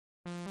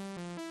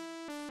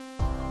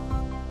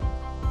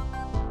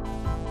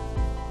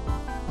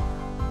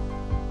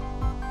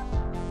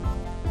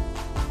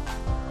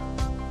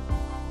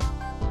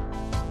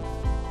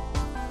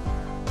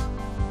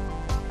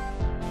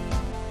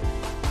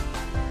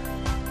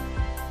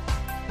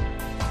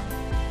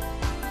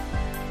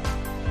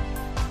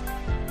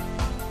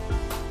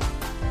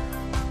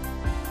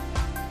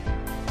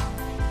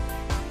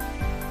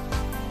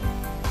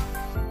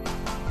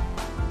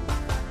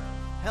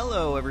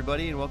Hello,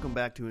 everybody, and welcome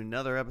back to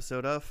another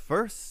episode of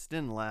First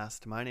and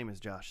Last. My name is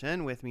Josh,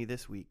 and with me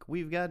this week,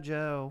 we've got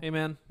Joe. Hey,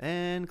 man.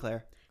 And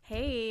Claire.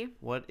 Hey.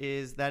 What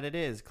is that it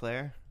is,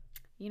 Claire?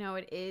 You know,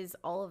 it is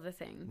all of the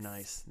things.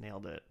 Nice.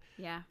 Nailed it.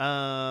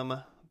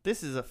 Yeah.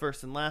 This is a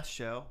First and Last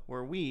show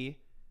where we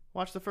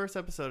watch the first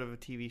episode of a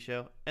TV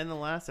show and the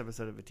last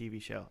episode of a TV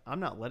show.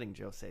 I'm not letting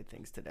Joe say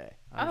things today.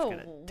 I'm just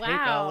going to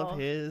take all of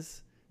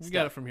his You stuff.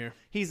 got it from here.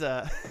 He's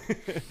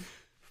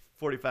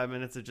 45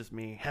 minutes of just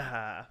me.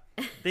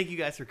 Thank you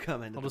guys for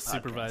coming. I'll just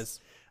supervise.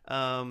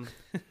 But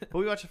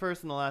we watch the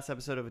first and the last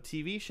episode of a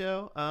TV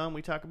show.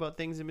 We talk about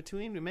things in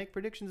between. We make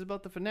predictions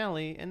about the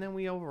finale, and then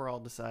we overall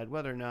decide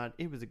whether or not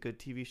it was a good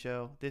TV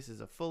show. This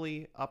is a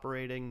fully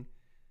operating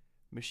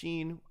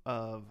machine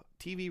of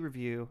TV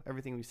review.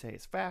 Everything we say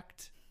is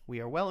fact. We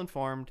are well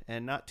informed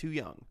and not too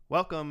young.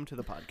 Welcome to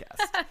the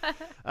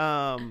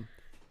podcast.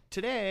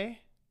 Today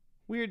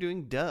we are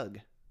doing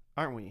Doug,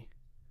 aren't we?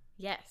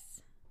 Yes.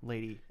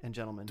 Lady and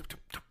gentlemen.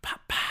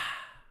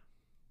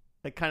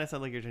 That kind of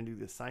sounds like you're trying to do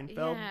the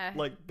Seinfeld,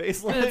 like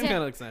baseline. It's kind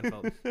of like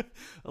Seinfeld.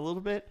 A little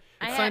bit.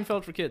 It's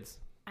Seinfeld for kids.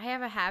 I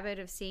have a habit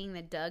of seeing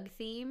the Doug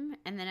theme,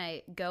 and then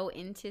I go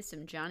into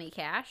some Johnny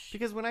Cash.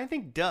 Because when I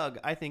think Doug,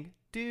 I think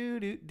do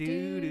do do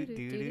do do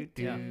do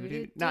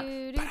do do. Not.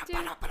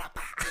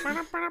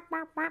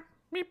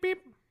 Beep beep.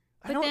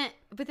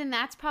 But then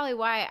that's probably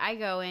why I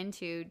go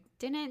into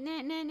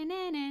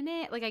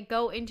like I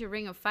go into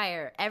Ring of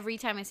Fire every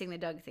time I sing the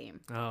Doug theme.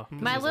 Oh,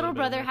 My little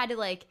brother had to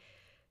like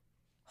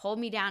hold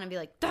me down and be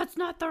like, "That's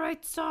not the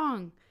right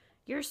song.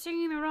 You're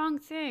singing the wrong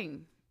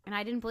thing." And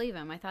I didn't believe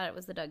him. I thought it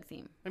was the Doug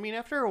theme. I mean,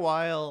 after a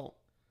while,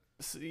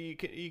 so you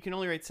can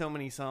only write so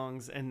many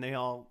songs, and they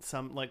all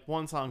like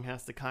one song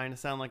has to kind of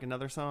sound like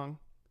another song.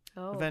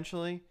 Oh.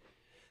 Eventually,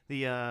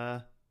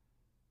 the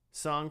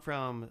song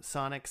from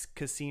Sonic's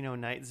Casino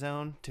Night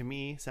Zone to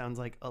me sounds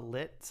like a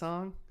lit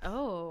song.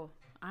 Oh,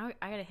 I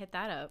gotta hit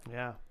that up.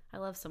 Yeah. I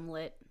love some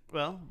lit.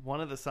 Well,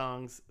 one of the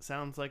songs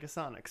sounds like a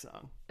Sonic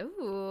song.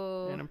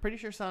 Ooh. And I'm pretty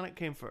sure Sonic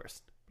came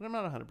first, but I'm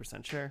not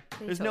 100% sure.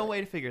 They There's no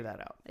way to figure that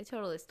out. They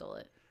totally stole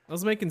it. I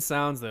was making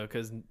sounds though,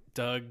 because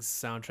Doug's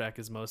soundtrack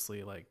is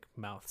mostly like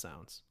mouth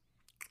sounds.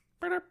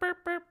 Oh,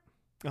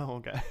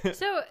 okay.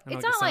 So like it's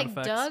the not sound like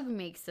effects. Doug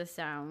makes the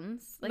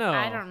sounds. Like No,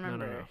 I don't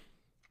remember.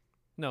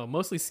 No,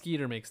 mostly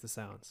Skeeter makes the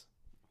sounds.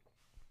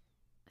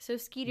 So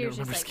Skeeter's just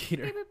remember like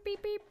Skeeter? beep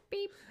beep beep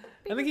beep.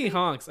 I think he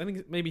honks. I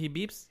think maybe he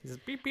beeps. He says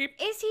beep beep.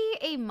 Is he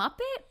a Muppet?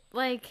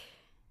 Like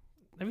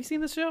Have you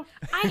seen this show?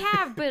 I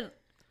have, but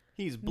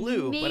He's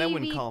blue, but I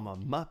wouldn't Maybe- call him a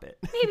Muppet.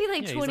 maybe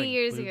like Yeah, he's 20 like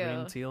years blue, ago.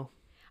 green, teal.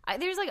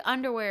 There's like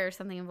underwear or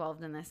something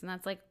involved in this, and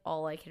that's like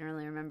all I can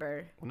really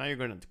remember. Well, now you're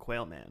going into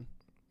Quail Man.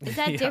 Is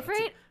that Yeah,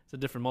 different? It's a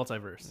different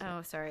multiverse.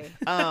 Oh, sorry.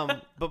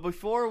 But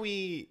before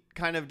we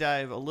kind of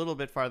dive a little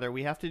bit farther,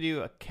 we have to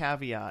do a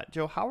caveat.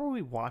 Joe, how are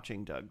we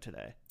watching Doug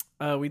today?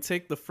 We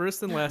take the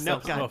first and last No,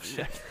 episode. God. Oh,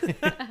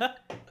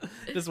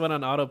 shit. Just went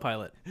on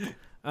autopilot.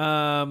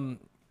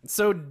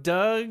 So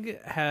Doug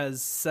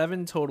has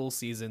 7 total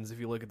seasons if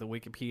you look at the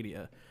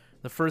Wikipedia.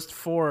 The first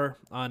 4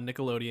 on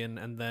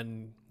Nickelodeon, and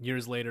then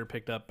years later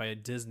picked up by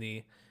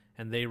Disney,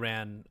 and they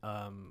ran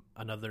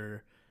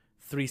another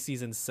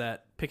 3-season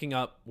set, picking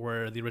up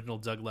where the original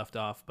Doug left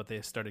off, but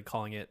they started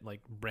calling it like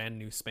Brand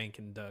New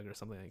Spankin' Doug or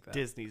something like that.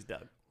 Disney's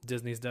Doug.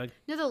 Disney's Doug.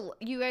 No,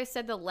 you guys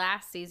said the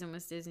last season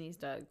was Disney's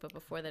Doug, but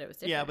before that it was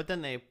different. Yeah, but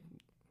then they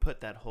put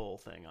that whole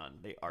thing on.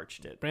 They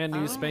arched it. Brand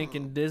New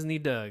Spankin' Disney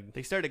Doug.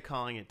 They started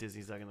calling it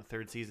Disney's Doug in the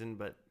 3rd season,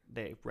 but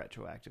they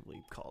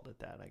retroactively called it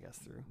that, I guess,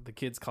 through. The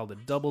kids called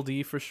it Double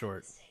D for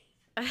short.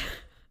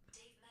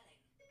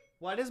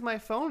 Why does my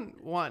phone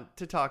want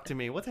to talk to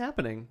me? What's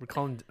happening? We're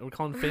calling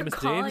Famous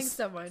calling Dave's.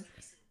 someone.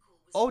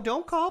 Oh,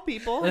 don't call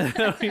people.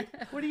 What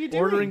are you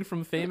doing? Ordering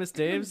from Famous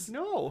Dave's.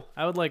 No.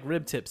 I would like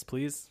rib tips,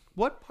 please.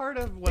 What part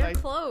of what They're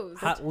closed.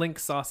 Hot link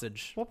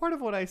sausage. What part of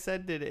what I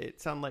said did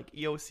it sound like,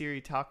 yo, Siri,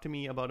 talk to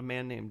me about a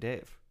man named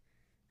Dave?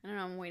 I don't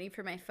know. I'm waiting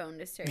for my phone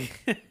to start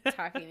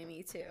talking to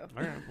me too.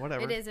 All right,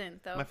 whatever. It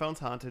isn't though. My phone's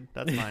haunted.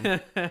 That's fine.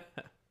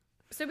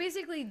 So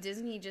basically,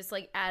 Disney just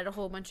like added a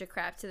whole bunch of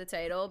crap to the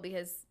title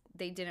because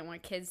they didn't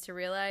want kids to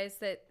realize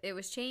that it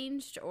was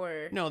changed,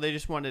 or No, they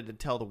just wanted to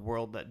tell the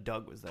world that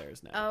Doug was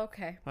theirs now. oh,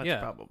 okay, That's Yeah,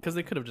 probably. because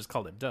they could have just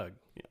called it Doug.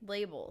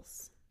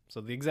 labels. So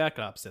the exact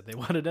opposite. They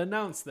wanted to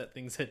announce that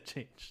things had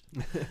changed.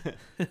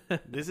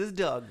 This is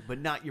Doug, but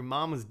not your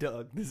mama's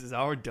Doug. This is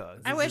our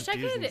Doug. I This wish is I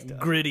could- Disney's Doug.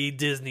 Gritty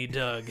Disney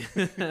Doug.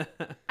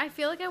 I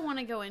feel like I want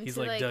to go into He's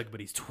like Doug, but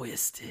he's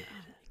twisted.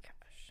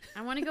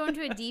 I want to go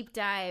into a deep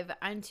dive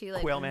onto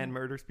like Quail Man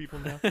murders people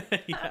now.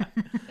 Yeah.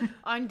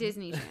 on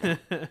Disney Channel.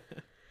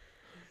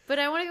 But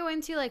I want to go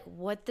into like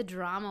what the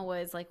drama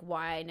was, like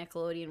why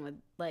Nickelodeon would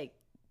like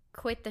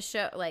quit the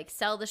show, like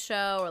sell the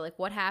show, or like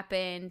what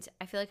happened.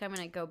 I feel like I'm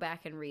gonna go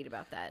back and read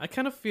about that. I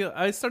kind of feel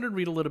I started to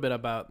read a little bit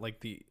about like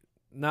the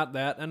not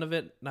that end of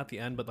it, not the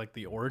end, but like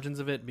the origins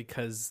of it,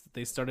 because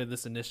they started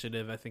this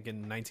initiative I think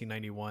in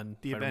 1991.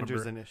 The if I Avengers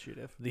remember.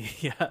 Initiative.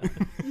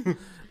 The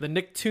the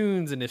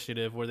Nicktoons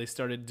initiative, where they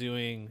started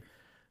doing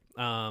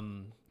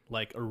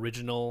like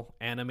original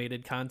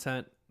animated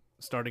content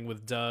starting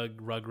with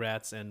Doug,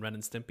 Rugrats, and Ren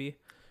and Stimpy.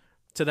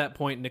 To that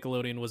point,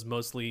 Nickelodeon was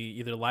mostly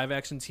either live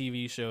action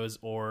TV shows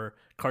or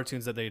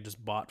cartoons that they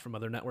just bought from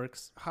other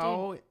networks.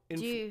 How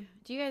Do you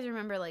guys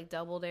remember like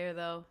Double Dare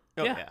though?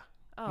 Oh Yeah. yeah.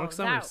 Oh, Mark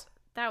Summers.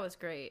 that was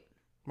great.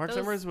 Mark Those-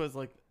 Summers was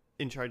like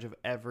in charge of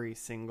every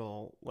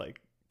single like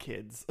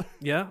kids.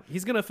 Yeah,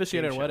 he's gonna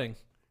officiate Game our show. wedding.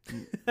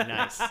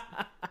 Nice.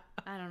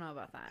 I don't know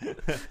about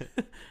that.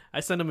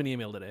 I sent him an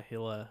email today.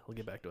 He'll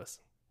get back to us.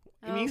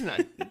 I mean, he's not.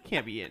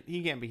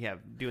 He can't be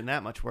doing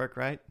that much work,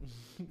 right?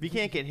 If you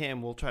can't get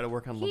him, we'll try to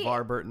work on He-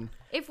 LeVar Burton.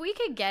 If we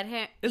could get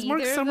him, Is either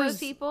Mark of Summers- those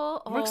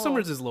people. Mark oh,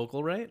 Summers is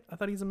local, right? I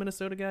thought he's a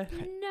Minnesota guy.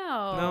 No.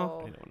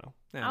 No? I don't know.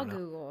 I I'll don't know.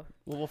 Google.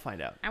 Well, we'll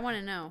find out. I want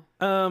to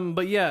know.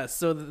 But yeah,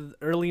 so the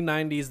early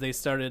 90s, they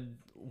started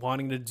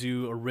wanting to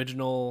do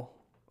original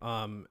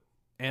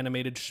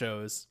animated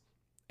shows.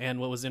 And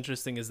what was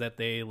interesting is that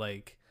they,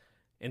 like,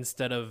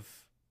 instead of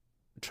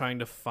trying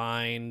to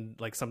find,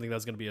 like, something that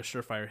was going to be a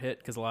surefire hit,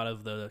 because a lot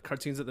of the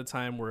cartoons at the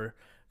time were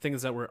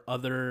things that were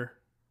other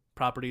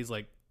properties,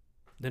 like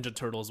Ninja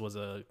Turtles was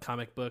a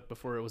comic book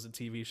before it was a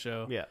TV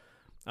show. Yeah.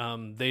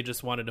 They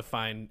just wanted to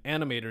find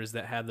animators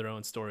that had their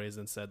own stories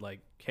and said, like,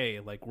 hey,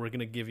 like, we're going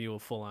to give you a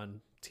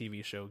full-on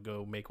TV show.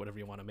 Go make whatever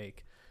you want to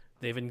make.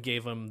 They even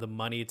gave them the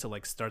money to,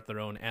 like, start their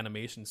own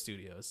animation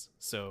studios.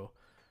 So,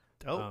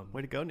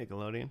 Way to go,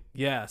 Nickelodeon.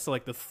 yeah. So,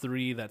 like, the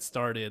three that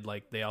started,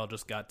 like, they all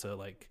just got to,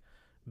 like,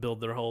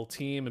 build their whole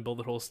team and build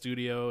their whole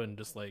studio and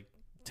just, like,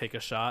 take a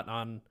shot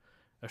on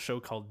a show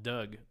called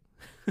Doug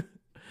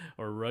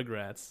or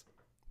Rugrats.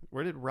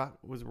 Where did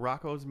was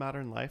Rocco's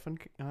Modern Life on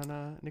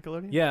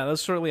Nickelodeon? Yeah, that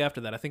was shortly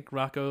after that. I think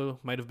Rocco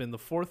might have been the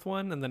fourth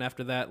one, and then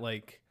after that,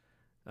 like,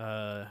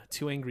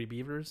 Two Angry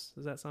Beavers.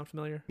 Does that sound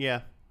familiar?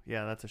 Yeah,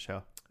 that's a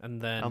show.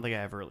 And I then, don't think I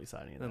ever really saw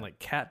any of that. then like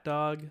Cat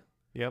Dog,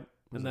 Yep.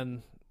 and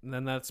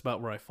then that's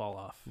about where I fall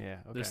off. Yeah.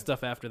 Okay. There's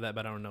stuff after that,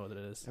 but I don't know what it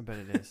is. I bet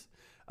it is.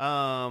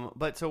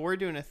 But so we're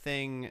doing a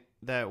thing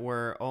that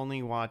we're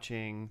only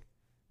watching.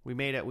 We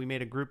made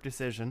a group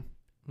decision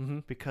Mm-hmm.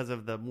 because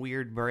of the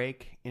weird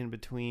break in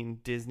between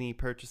Disney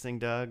purchasing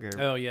Doug or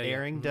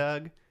airing Mhm.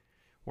 Doug.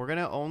 We're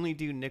gonna only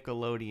do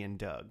Nickelodeon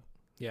Doug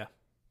Yeah,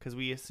 because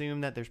we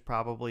assume that there's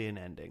probably an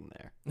ending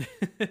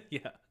there.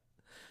 yeah.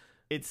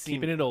 It's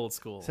Keeping it old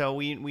school. So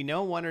we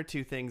know one or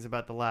two things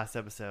about the last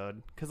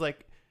episode because,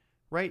 like,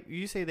 right?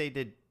 You say they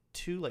did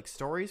 2 like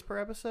stories per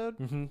episode.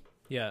 Mm-hmm.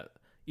 Yeah,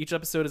 each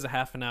episode is a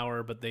half an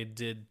hour, but they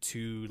did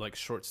 2 like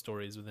short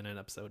stories within an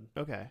episode.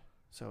 Okay,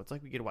 so it's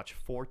like we get to watch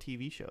 4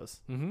 TV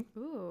shows. Mm-hmm.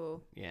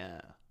 Ooh. Yeah,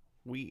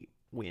 we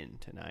win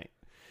tonight.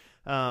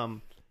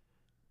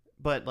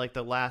 But like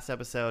the last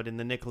episode in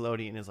the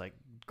Nickelodeon is like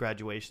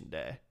graduation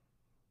day,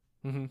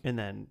 Mm-hmm. and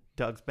then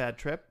Doug's bad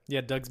trip.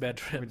 Yeah, Doug's bad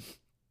trip.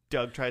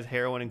 Doug tries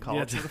heroin in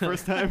college Yeah. for the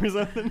first time or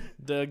something.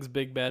 Doug's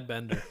big bad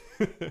bender.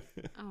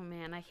 Oh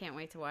man, I can't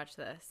wait to watch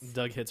this.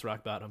 Doug hits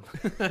rock bottom.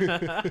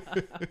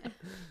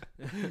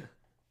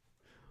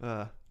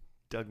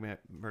 Doug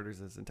murders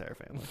his entire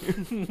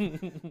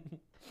family.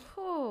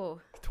 Oh.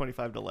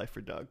 25 to life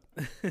for Doug.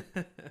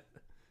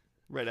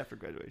 Right after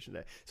graduation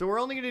day. So we're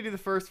only going to do the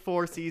first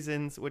 4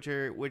 seasons, which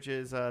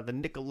is the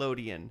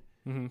Nickelodeon,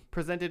 Mm-hmm.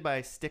 presented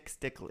by Stick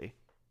Stickly.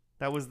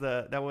 That was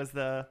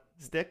the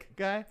stick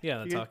guy. Yeah,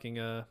 the You- talking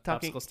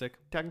popsicle stick.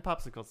 talking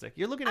popsicle stick.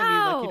 You're looking at me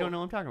like you Oh. don't know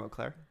what I'm talking about,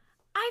 Claire.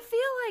 I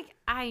feel like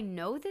I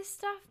know this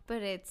stuff,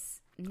 but it's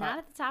not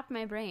at the top of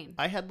my brain.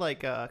 I had like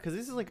because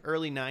this is like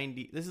early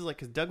 90. This is like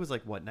because Doug was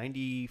like what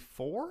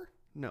 94?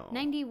 No,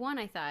 91,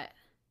 I thought.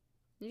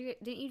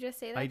 Didn't you just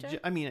say that, Joe?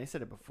 I mean I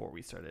said it before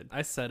we started.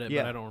 I said it,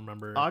 Yeah. but I don't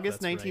remember. if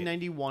August that's right.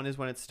 1991 is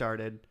when it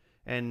started,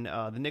 and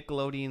the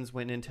Nickelodeons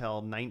went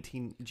until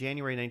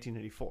January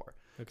 1994.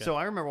 Okay. So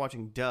I remember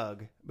watching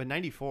Doug, but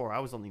 94 I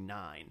was only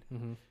 9,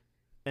 Mm-hmm.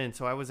 and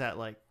so I was at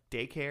like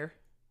daycare,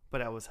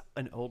 but I was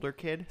an older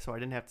kid, so I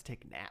didn't have to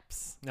take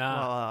naps.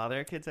 Ah. While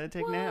other kids had to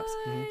take naps,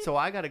 What? so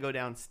I got to go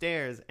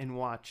downstairs and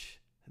watch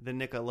the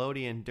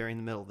Nickelodeon during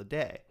the middle of the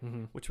day,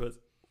 Mm-hmm. which was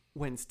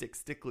when Stick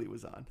Stickly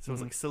was on. So it was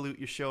Mhm. like Salute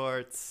Your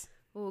Shorts,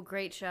 Ooh,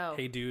 great show.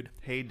 Hey, dude.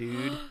 Hey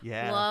Dude,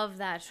 yeah. Love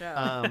that show.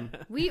 Um,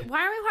 Why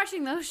are we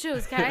watching those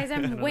shows, guys?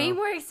 I'm don't way know.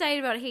 more excited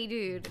about Hey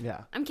Dude.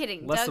 yeah. I'm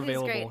kidding. Less Doug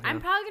available, is great. yeah. I'm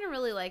probably gonna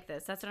really like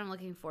this. That's what I'm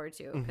looking forward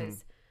to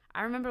because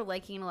I remember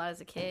liking it a lot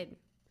as a kid,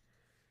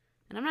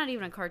 and I'm not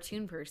even a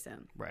cartoon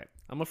person. Right.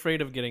 I'm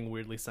afraid of getting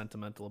weirdly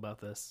sentimental about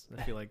this.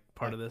 I feel like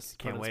part of this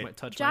Can't wait. might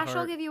touch Josh my will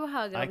heart. give you a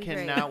hug. It'll I be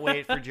cannot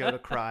wait for Joe to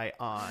cry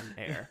on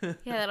air. great.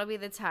 Yeah, that'll be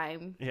the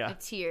time. Yeah. A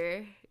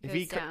tear If goes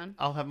he, down.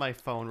 I'll have my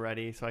phone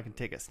ready so I can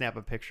snap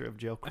a picture of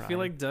Joe I crying. feel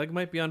like Doug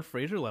might be on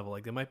Frasier level.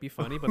 Like, they might be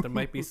funny, but there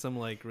might be some,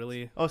 like,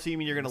 really... Oh, so you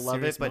mean you're gonna love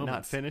it serious but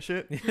not moments. finish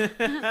it?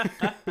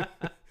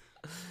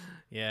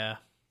 Yeah.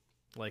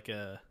 Like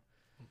a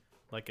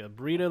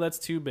burrito that's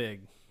too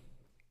big.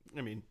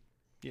 I mean,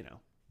 you know,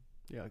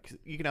 'cause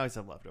you can always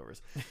have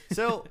leftovers.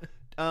 So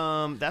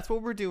that's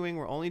what we're doing.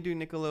 We're only doing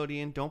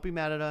Nickelodeon. Don't be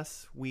mad at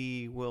us.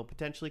 We will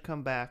potentially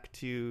come back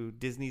to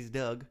Disney's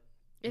Doug.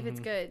 If it's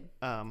good.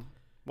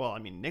 Well, Well, I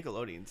mean,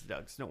 Nickelodeon's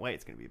Doug's. No way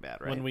it's going to be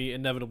bad, right? When we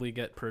inevitably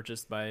get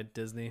purchased by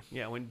Disney.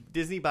 Yeah, when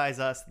Disney buys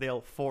us,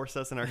 they'll force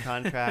us in our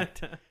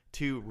contract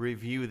to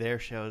review their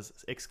shows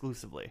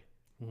exclusively.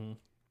 Mm-hmm.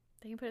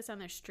 They can put us on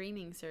their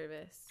streaming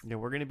service. Yeah,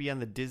 we're going to be on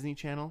the Disney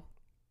Channel.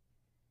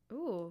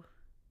 Ooh,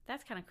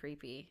 that's kind of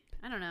creepy.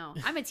 I don't know.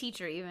 I'm a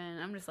teacher even.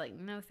 I'm just like,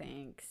 no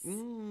thanks.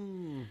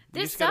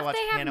 There's stuff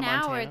they have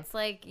now where it's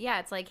like,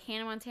 it's like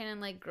Hannah Montana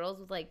and like girls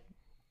with like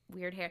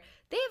weird hair.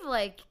 They have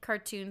like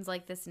cartoons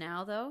like this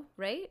now though,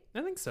 right?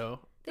 I think so.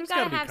 They've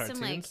got to have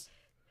some like,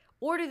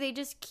 or do they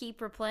just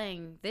keep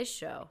replaying this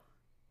show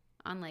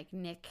on like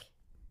Nick?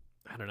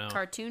 I don't know.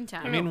 Cartoon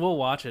Time. I mean, we'll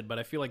watch it, but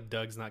I feel like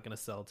Doug's not going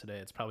to sell today.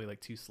 It's probably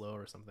like too slow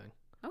or something.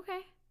 Okay.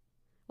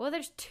 Well,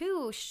 there's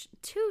two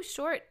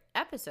short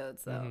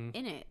episodes though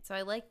in it, so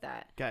I like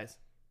that. Guys,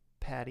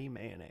 Patty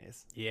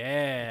Mayonnaise.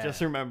 Yeah.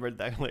 Just remembered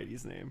that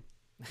lady's name.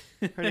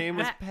 Her name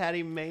was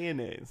Patty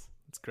Mayonnaise.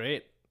 It's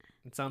great.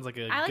 It sounds like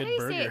a I like good how you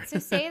burger. say it. So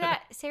say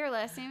that. Say her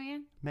last name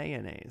again.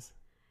 Mayonnaise.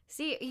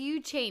 See,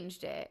 you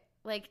changed it.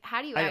 Like,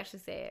 how do you actually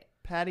say it?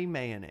 Patty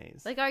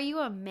Mayonnaise. Like, are you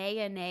a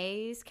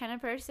mayonnaise kind of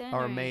person?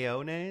 Or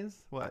mayonnaise?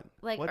 What?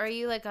 Like, What's... are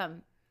you like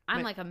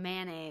I'm like a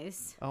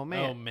mayonnaise. Oh,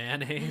 man. Oh,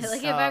 mayonnaise.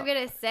 Like, if I'm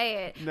going to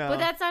say it. No. But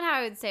that's not how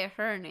I would say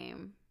her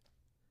name.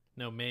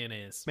 No,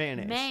 mayonnaise.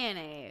 Mayonnaise.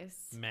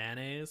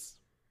 Mayonnaise?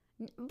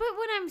 But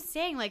when I'm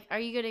saying, like, are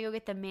you going to go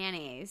get the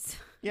mayonnaise?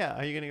 Yeah,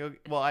 are you going to go...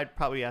 Well, I'd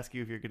probably ask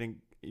you if you're going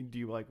to... Do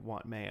you, like,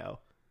 want mayo?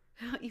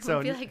 You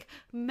would be like,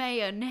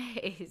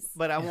 mayonnaise.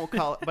 But I won't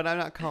call it... But I'm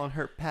not calling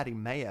her Patty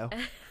Mayo.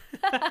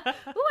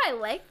 Ooh, I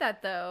like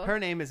that, though. Her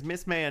name is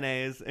Miss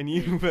Mayonnaise, and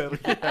you better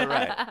get that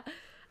right.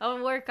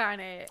 I'll work on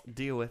it.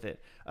 Deal with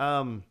it.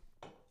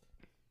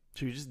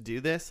 Should we just do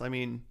this? I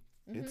mean...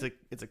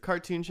 It's a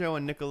cartoon show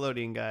on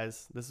Nickelodeon,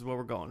 guys. This is what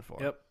we're going for.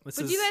 Yep. But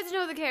do you guys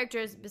know the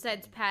characters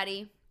besides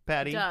Patty,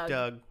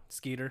 Doug,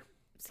 Skeeter.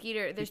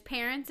 There's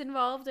parents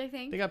involved, I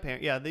think. They got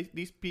parents. Yeah,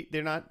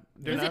 they're not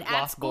Was not it at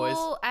lost school,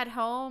 boys. at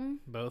home?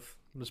 Both.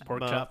 Just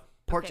pork chop.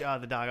 Pork Okay.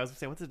 chop. The dog. I was gonna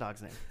say, what's the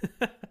dog's name?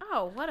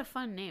 Oh, what a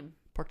fun name!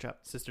 Pork chop.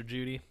 Sister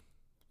Judy.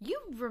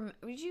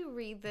 Would you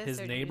read this?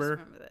 His or neighbor.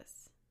 Do you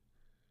just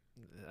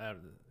remember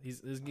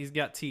this? He's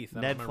got teeth. I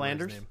don't Ned remember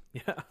Flanders? his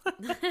name.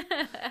 Yeah.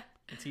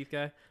 The teeth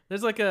guy.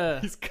 There's like a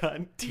He's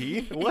got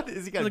teeth. What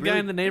is he got? there's a Really... guy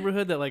in the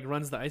neighborhood that like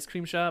runs the ice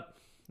cream shop,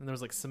 and there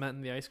was like cement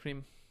in the ice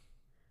cream.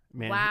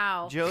 Man,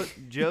 Wow.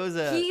 Joe's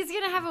a He's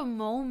gonna have a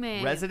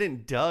moment.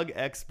 resident Doug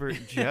expert.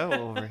 Joe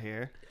over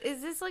here.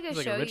 Is this like a There's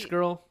like show? a rich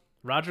girl.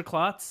 Roger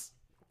Klotz.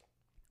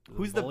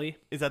 Who's bully?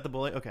 Is that the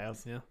bully? Okay.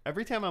 Yeah.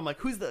 Every time I'm like,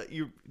 who's the?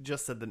 You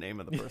just said the name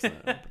of the person.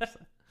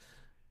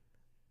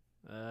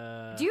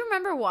 Do you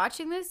remember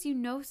watching this? You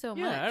know so much.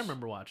 Yeah, I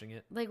remember watching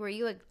it. Like, were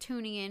you like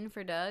tuning in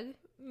for Doug?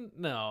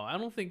 No, I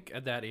don't think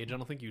at that age. I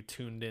don't think you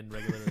tuned in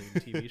regularly to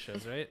TV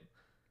shows, right?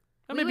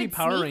 Or We maybe would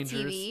Power sneak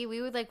Rangers. TV.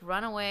 We would like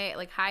run away,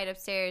 like hide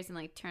upstairs and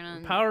like turn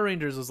on. Power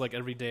Rangers was like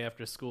every day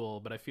after school,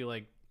 but I feel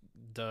like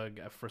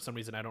Doug, for some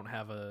reason, I don't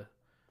have a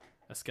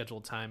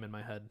scheduled time in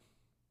my head.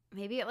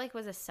 Maybe it like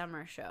was a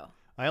summer show.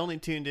 I only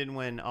tuned in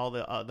when all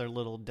the other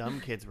little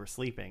dumb kids were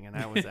sleeping, and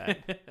I was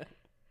at.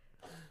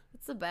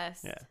 It's the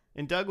best. Yeah,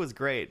 and Doug was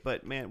great,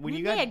 but man, when And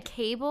you they got had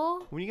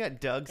cable. when you got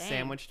Doug Dang.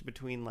 sandwiched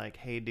between like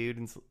 "Hey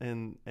Dude"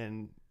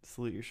 and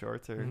 "Salute Your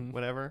Shorts" or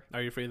whatever,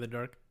 Are you afraid of the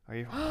dark? are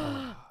you?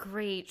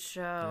 Great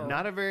show.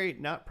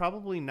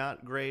 Probably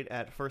not great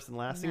at first and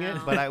lasting it,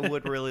 No. but I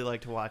would really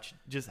like to watch.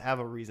 Just have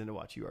a reason to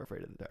watch. You Are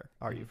Afraid of the Dark.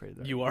 Are you afraid of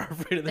the dark? You are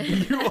afraid of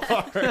the dark.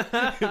 You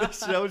are. The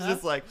show's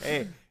just like,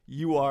 hey,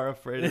 you are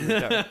afraid of the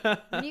dark.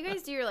 When you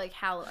guys do your like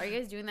are you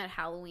guys doing that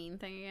Halloween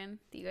thing again?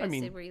 Do you guys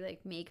did where you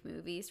like make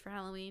movies for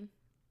Halloween,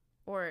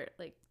 or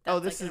like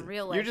that's This like is a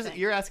real life thing?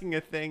 you're asking a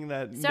thing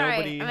that Sorry,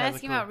 nobody. I'm has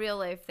asking a clue. about real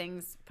life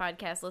things,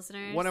 podcast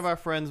listeners. One of our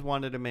friends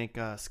wanted to make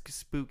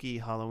spooky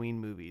Halloween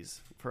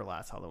movies for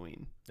last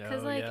Halloween. Oh,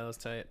 'Cause, like, yeah, that was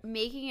tight.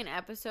 making an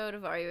episode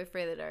of Are You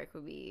Afraid of the Dark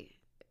would be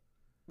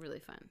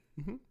really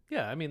fun.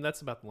 Yeah, I mean,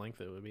 that's about the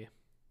length it would be.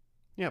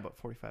 Yeah, about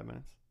 45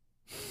 minutes.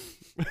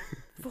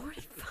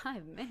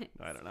 45 minutes.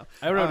 I don't know.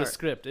 I wrote All a right.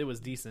 script. It was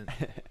decent.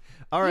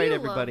 All right, You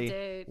everybody. loved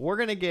it.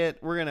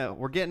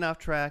 We're getting off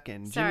track,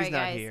 and Sorry, Jimmy's not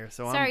guys. here,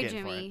 so Sorry, I'm getting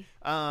Jimmy.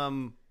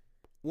 for it.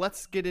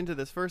 Let's get into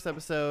this first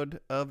episode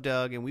of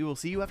Doug, and we will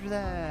see you after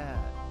that.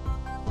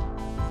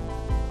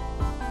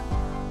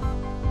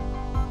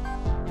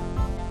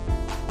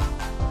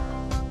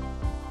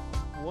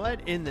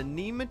 What in the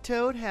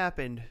nematode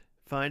happened?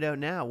 Find out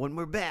now when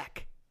we're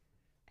back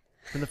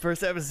from the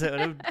first episode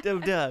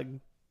of Doug.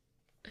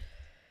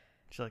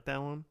 Did you like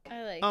that one?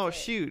 I like Oh it.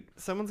 shoot!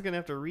 Someone's gonna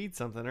have to read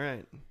something,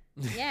 right?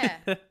 Yeah.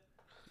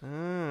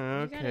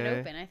 Oh, You got it okay.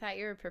 open. I thought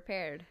you were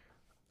prepared.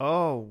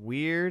 Oh,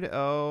 weird.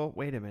 Oh,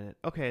 wait a minute.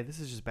 Okay, this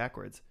is just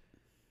backwards.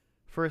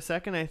 For a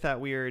second, I thought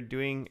we were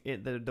doing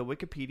it. The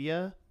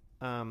Wikipedia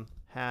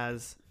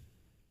has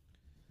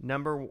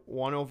number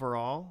 1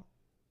 overall.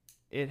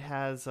 It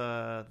has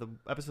the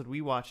episode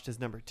we watched is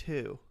number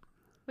 2,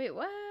 Wait,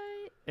 what?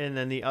 and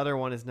then the other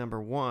one is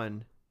number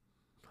 1.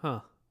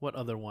 Huh. What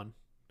other one?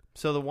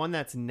 So the one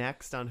that's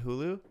next on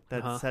Hulu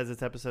that Uh-huh. says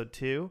it's episode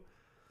 2,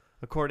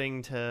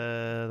 According to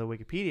the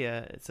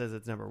Wikipedia, it says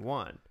it's number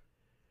 1.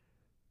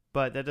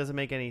 But that doesn't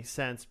make any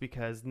sense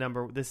because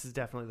this is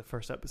definitely the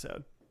first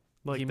episode.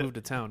 He moved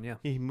to town, yeah.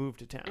 He moved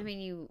to town. I mean,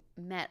 you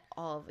met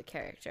all of the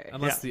characters.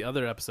 Unless the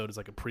other episode is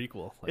like a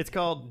prequel. Like it's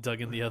called Doug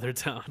in the Other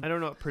Town. I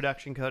don't know what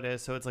production code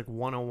is, so it's like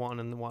 101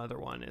 and the other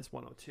one is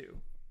 102.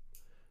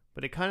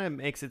 But it kind of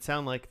makes it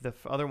sound like the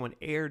other one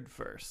aired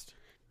first.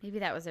 Maybe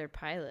that was their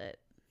pilot.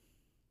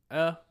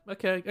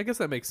 Okay, I guess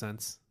that makes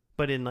sense.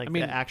 But in the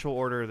actual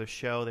order of the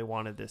show, they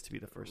wanted this to be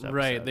the first episode.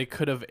 Right, they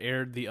could have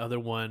aired the other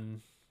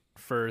one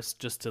first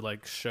just to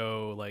like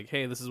show like,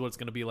 hey, this is what it's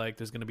going to be like.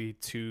 There's going to be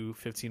 2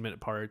 15-minute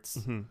parts.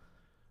 Mm-hmm.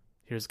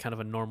 Here's kind of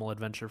a normal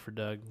adventure for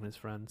Doug and his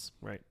friends.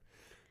 Right.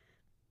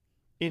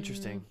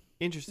 Interesting.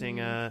 Interesting.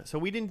 Mm. So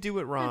we didn't do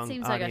it wrong, That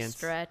seems audience. like a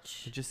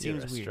stretch. It just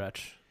seems a weird.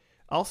 stretch.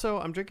 Also,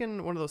 I'm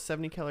drinking one of those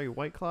 70-calorie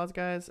White Claws,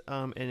 guys,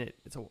 and it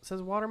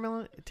says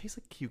watermelon. It tastes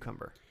like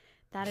cucumber.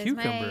 That is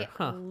Cucumber,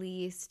 my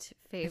least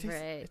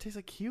favorite It tastes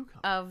like cucumber.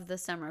 of the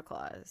summer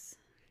claws.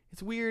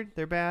 It's weird.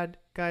 They're bad,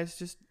 guys.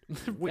 Just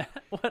What?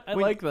 I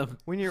like them.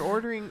 when you're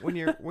ordering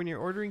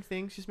ordering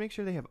things, just make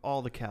sure they have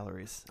all the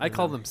calories. I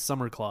call them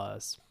summer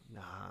claws.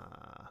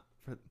 Nah.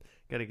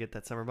 Gotta get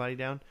that summer body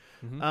down.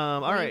 Mm-hmm.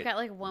 All Well, right. You've got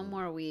like one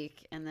more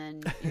week, and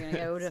then you're gonna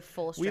go to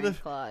full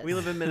strength claws. We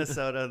live in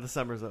Minnesota. The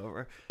summer's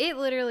over. It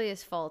literally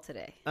is fall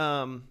today.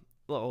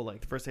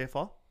 Like the first day of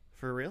fall?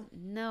 For real?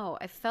 No,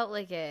 I felt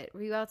like it.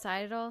 Were you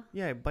outside at all?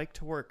 Yeah, I biked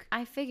to work.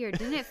 I figured.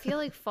 Didn't it feel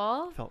like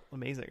fall? Felt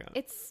amazing out.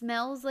 It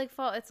smells like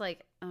fall. It's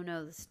like, oh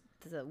no,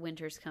 the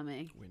winter's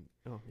coming.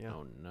 Oh yeah.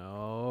 Oh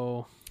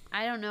no.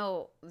 I don't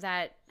know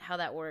how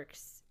that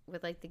works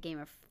with like the Game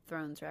of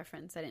Thrones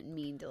reference. I didn't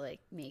mean to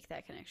like make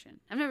that connection.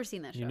 I've never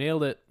seen that show. You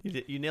nailed it.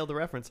 You nailed the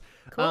reference.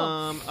 Cool.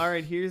 All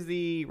right, here's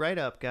the write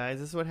up, guys.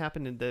 This is what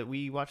happened.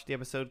 We watched the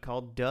episode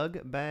called Doug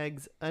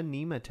Bags a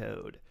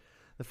Nematode.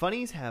 The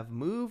funnies have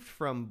moved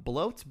from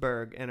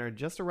Bloatsburg and are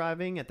just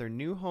arriving at their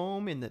new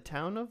home in the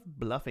town of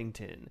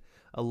Bluffington.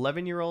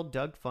 11-year-old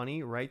Doug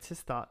Funny writes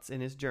his thoughts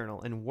in his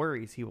journal and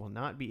worries he will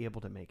not be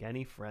able to make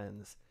any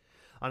friends.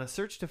 On a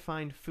search to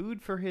find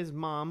food for his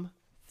mom,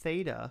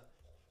 Theta,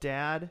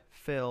 dad,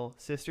 Phil,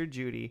 sister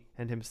Judy,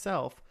 and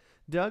himself,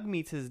 Doug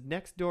meets his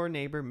next-door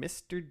neighbor,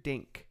 Mr.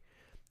 Dink.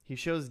 He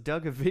shows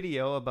Doug a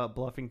video about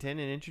Bluffington and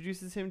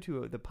introduces him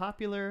to the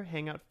popular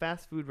hangout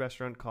fast food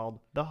restaurant called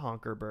The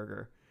Honker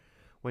Burger.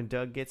 When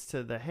Doug gets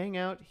to the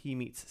hangout, he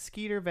meets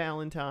Skeeter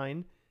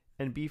Valentine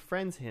and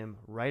befriends him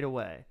right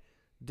away.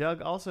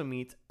 Doug also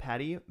meets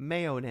Patty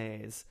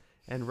Mayonnaise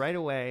and right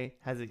away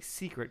has a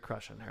secret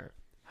crush on her.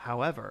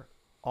 However,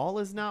 all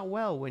is not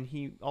well when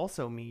he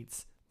also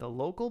meets the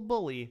local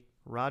bully,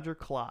 Roger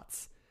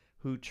Klotz,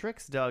 who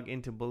tricks Doug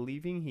into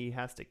believing he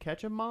has to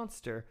catch a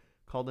monster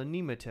called a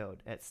nematode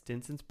at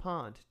Stinson's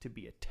Pond to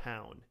be a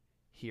town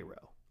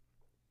hero.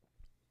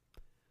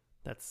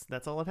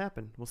 That's all that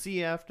happened. We'll see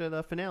you after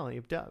the finale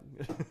of Doug.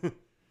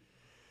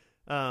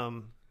 I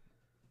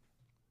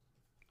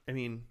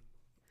mean,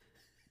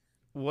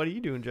 what are you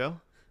doing,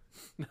 Joe?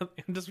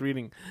 I'm just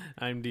reading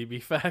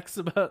IMDb facts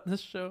about this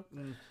show.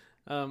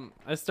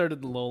 I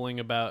started lolling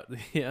about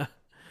the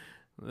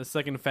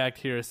second fact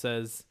here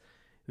says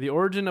the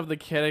origin of the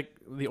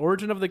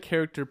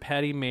character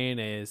Patty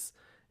Mayonnaise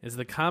is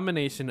the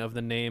combination of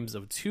the names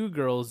of 2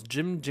 girls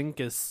Jim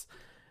Jinkus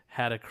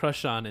had a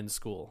crush on in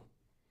school.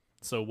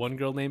 So one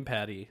girl named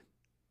Patty,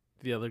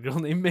 the other girl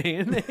named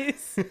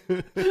Mayonnaise.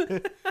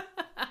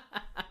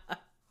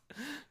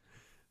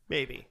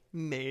 Maybe.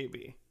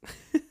 Maybe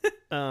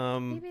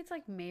it's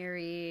like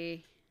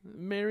Mary.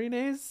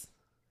 Mayonnaise?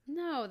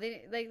 No,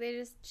 they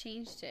just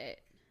changed it.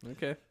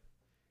 Okay.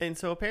 And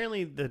so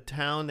apparently the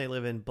town they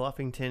live in,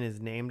 Bluffington,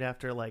 is named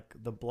after like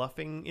the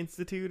Bluffing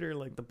Institute or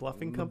like the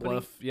Bluffing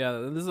Company. Yeah,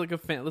 this is like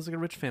a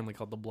rich family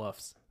called the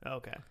Bluffs.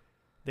 Okay.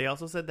 They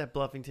also said that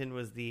Bluffington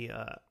was the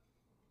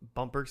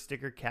bumper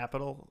sticker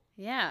capital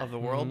Yeah. of the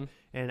world,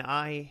 and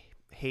I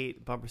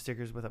hate bumper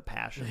stickers with a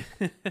passion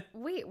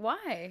Wait,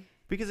 why?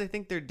 because I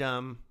think they're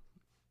dumb.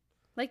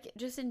 Like,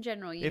 just in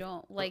general, you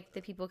don't like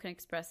that people can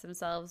express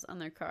themselves on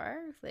their car?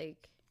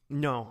 Like,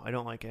 No, I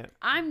don't like it.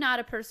 I'm not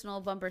a personal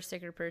bumper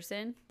sticker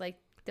person. Like,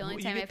 the only Well,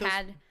 you time get I've those-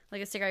 had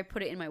like a sticker, I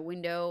put it in my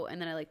window and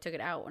then I like took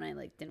it out when I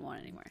like didn't want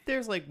it anymore.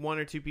 There's like 1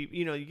 or 2 people,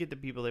 you get the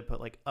people that put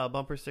like a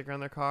bumper sticker on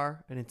their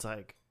car, and it's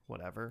like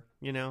whatever,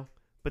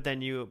 But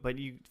then you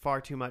far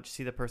too much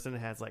see the person that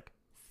has like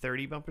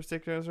 30 bumper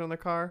stickers on their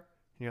car,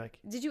 and you're like,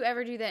 Did you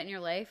ever do that in your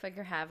life? Like,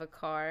 or have a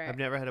car? I've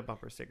never had a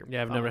bumper sticker.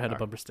 Yeah, I've on never my had a car.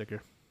 bumper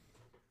sticker.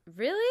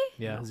 Really?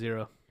 Yeah, No.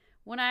 0.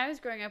 When I was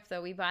growing up,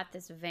 though, we bought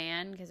this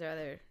van because our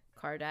other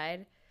car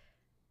died,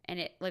 and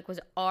it like was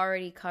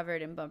already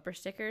covered in bumper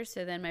stickers.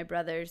 So then my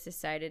brothers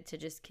decided to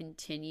just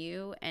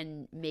continue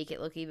and make it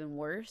look even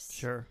worse.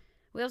 Sure.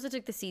 We also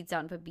took the seats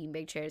out and put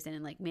beanbag chairs in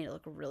and like made it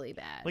look really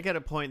bad. Like at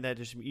a point that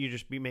you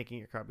just be making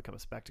your car become a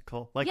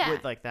spectacle. Like Yeah.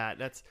 with like that.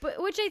 That's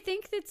But which I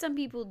think that some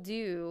people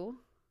do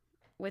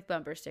with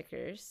bumper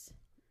stickers.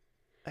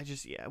 I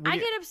just I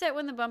get upset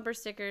when the bumper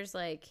stickers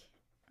like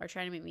are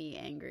trying to make me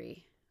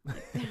angry.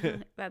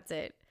 Like, that's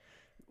it.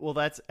 Well,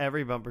 that's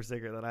every bumper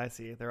sticker that I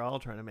see. They're all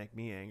trying to make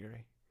me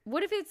angry.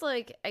 What if it's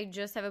like I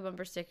just have a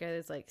bumper sticker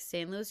that's like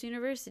St. Louis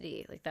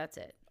University? Like that's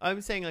it.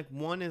 I'm saying like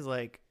one is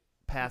like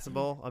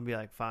passable. I'll be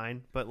like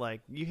fine, but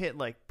like you hit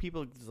like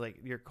people just, like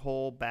your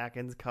whole back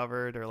end's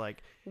covered or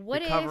like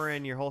What you're if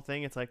covering your whole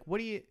thing. It's like what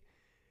do you?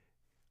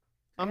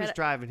 I'm I just gotta-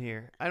 driving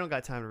here. I don't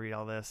got time to read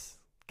all this.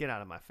 Get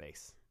out of my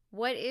face.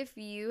 What if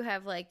you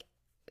have like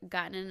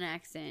gotten in an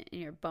accident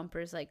and your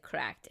bumper's like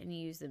cracked and you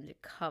use them to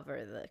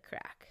cover the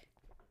crack?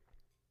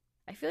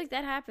 I feel like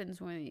that happens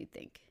more than you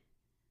think.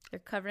 They're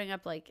covering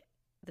up like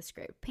the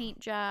scraped paint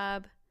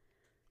job.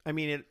 I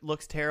mean, it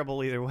looks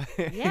terrible either way.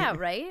 Yeah,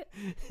 right?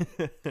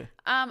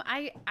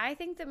 I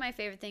think that my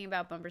favorite thing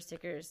about bumper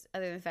stickers,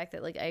 other than the fact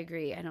that like I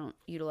agree, I don't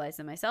utilize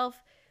them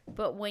myself,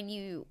 but when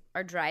you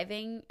are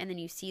driving and then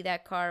you see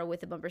that car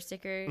with a bumper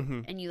sticker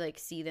Mhm. and you like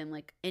see them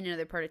like in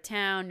another part of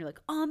town, you're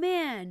like, oh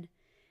man,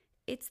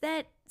 it's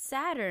that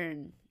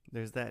Saturn.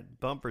 There's that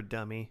bumper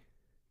dummy.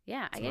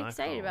 Yeah, That's I what get I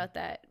excited call 'em. about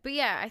that. But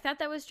yeah, I thought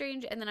that was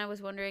strange, and then I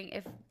was wondering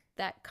if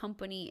that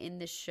company in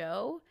the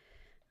show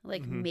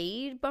like Mhm.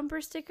 made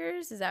bumper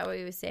stickers. Is that what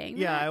he was saying?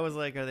 Yeah, that? I was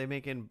like, are they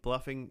making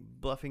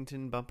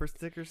Bluffington bumper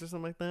stickers or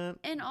something like that?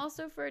 And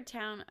also for a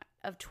town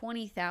of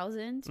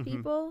 20,000 Mhm.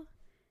 people,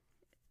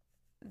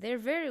 they're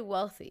very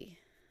wealthy.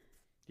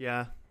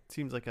 Yeah,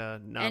 seems like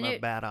a not And a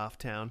it- bad off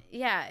town.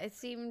 Yeah, it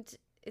seemed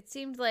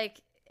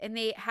like, and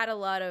they had a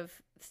lot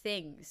of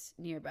things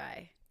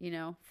nearby, you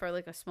know, for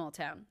like a small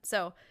town.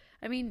 So,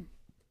 I mean,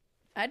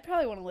 I'd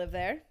probably want to live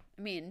there.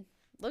 I mean,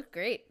 look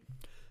great.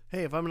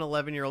 Hey, if I'm an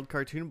 11-year-old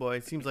cartoon boy,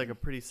 it seems like a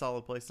pretty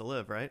solid place to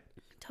live, right?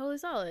 Totally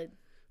solid.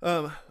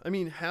 I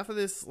mean, half of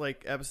this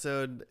like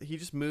episode, he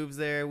just moves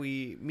there.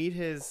 We meet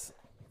his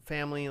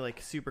family like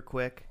super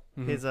quick.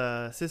 Mhm.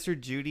 His sister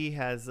Judy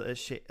has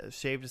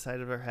shaved the side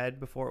of her head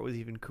before it was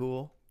even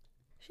cool.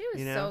 She was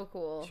You know, so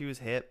cool. She was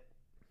hip.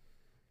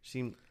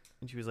 She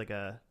was like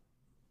a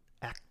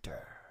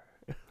actor,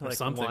 Or like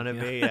something,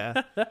 wannabe.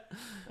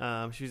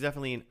 Yeah. She was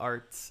definitely in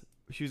arts.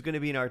 She was going to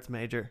be an arts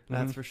major.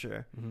 That's Mhm. for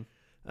sure. Mhm.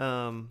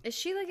 Is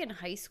she like in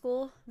high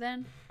school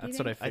then? That's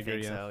what I I figure.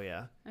 think Yeah. so.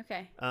 Yeah.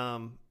 Okay.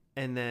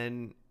 And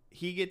then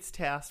he gets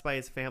tasked by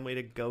his family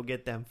to go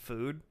get them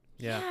food.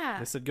 Yeah.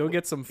 They said go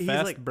get some He's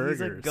fast like, burgers.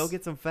 He's like, go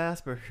get some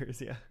fast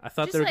burgers. Yeah. I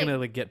thought Just they were like- gonna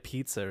like get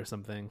pizza or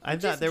something. I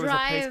Just thought there was a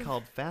place drive-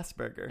 called Fast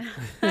Burger.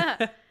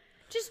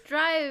 Just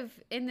drive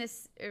in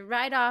this,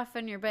 ride off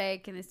on your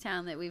bike in this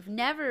town that we've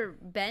never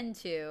been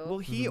to. Well,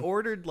 he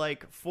ordered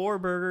like 4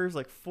 burgers,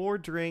 like 4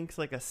 drinks,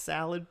 like a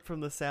salad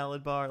from the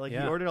salad bar. Like he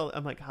Yeah. ordered all.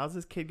 I'm like, how's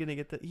this kid gonna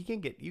get that? You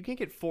can't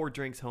get 4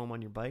 drinks home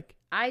on your bike.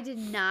 I did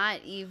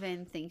not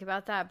even think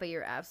about that, but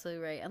you're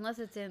absolutely right. Unless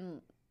it's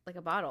in like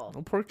a bottle.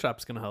 Well, pork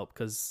chop's gonna help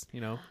because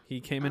he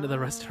came into the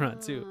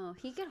restaurant too. Oh,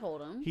 he could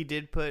hold him. He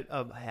did put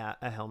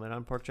a helmet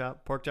on Pork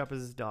Chop. Pork Chop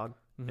is his dog,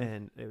 Mhm.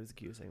 and it was the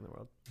cutest thing in the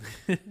world.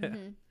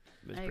 Mhm.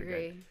 It was I pretty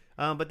great. agree.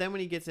 But then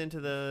when he gets into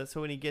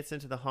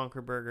the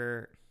Honker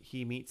Burger,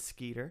 he meets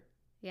Skeeter,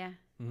 Yeah.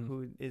 Mhm.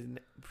 who is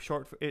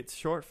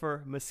short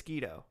for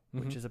Mosquito,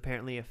 which Mhm. is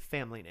apparently a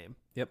family name.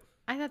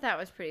 I thought that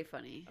was pretty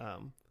funny.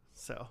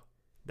 So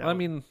Well, I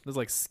mean, there's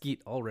like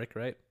Skeet Ulrich,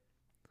 right?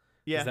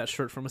 yeah, Is that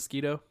short for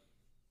mosquito?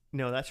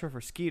 no, that's short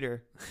for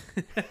Skeeter.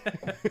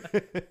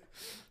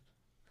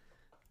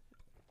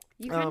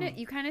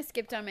 You kind of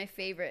skipped on my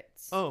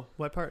favorites. Oh,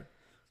 what part?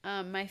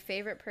 My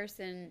favorite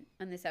person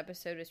on this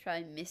episode was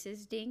probably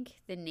Mrs.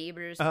 Dink, the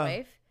neighbor's Oh.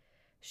 wife.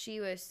 She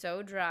was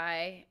so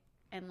dry,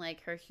 and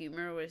like her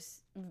humor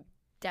was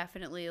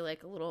definitely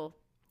like a little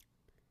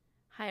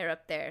higher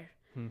up there.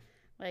 Hmm.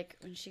 Like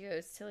when she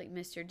goes to like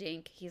Mr.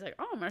 Dink, he's like,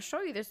 "Oh, I'm gonna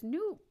show you this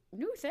new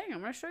thing.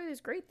 I'm gonna show you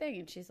this great thing,"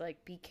 and she's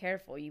like, "Be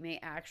careful, you may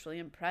actually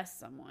impress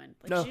someone."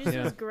 Like No. she just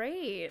Yeah. was I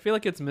great. feel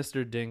like it's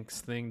Mr.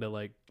 Dink's thing to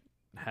like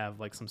have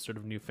like some sort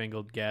of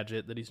newfangled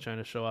gadget that he's trying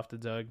to show off to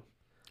Doug.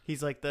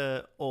 He's like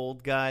the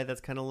old guy that's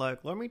kind of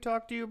like, let me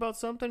talk to you about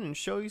something and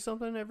show you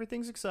something.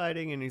 Everything's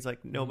exciting. And he's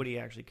like, nobody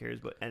actually cares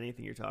about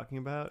anything you're talking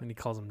about. And he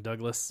calls him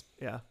Douglas.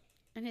 Yeah.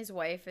 And his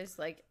wife is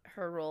like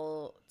her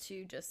role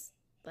to just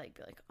like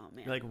be like, "Oh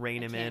man, Like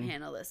rein I him can't in.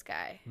 handle this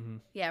guy." Mhm.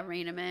 Yeah,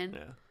 rein him in.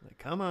 Yeah. Like,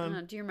 come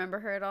on. Do you remember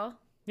her at all?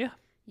 Yeah.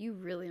 You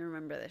really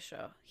remember this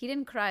show. He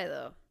didn't cry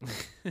though.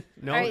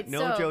 No, All right, no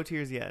so- Joe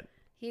Tears yet.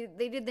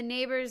 They did the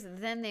neighbors,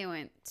 then they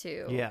went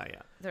to Yeah.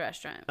 the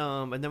restaurant.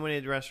 And then when he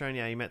did the restaurant,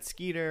 yeah, he met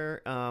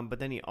Skeeter. But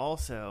then he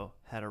also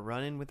had a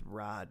run-in with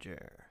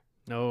Roger.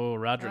 No,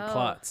 Roger Oh.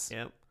 Klotz.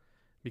 Yep.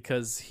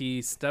 Because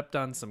he stepped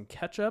on some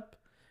ketchup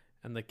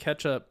and the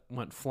ketchup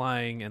went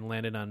flying and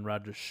landed on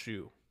Roger's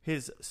shoe.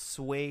 His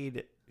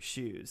suede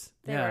shoes.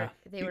 Yeah.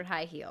 They were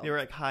high heel. They were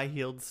like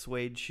high-heeled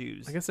suede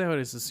shoes. I guess I would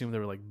just assume they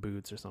were like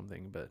boots or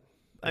something, but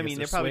I mean,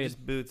 they're guess probably suede.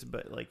 just boots,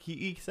 but like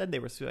he said they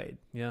were suede.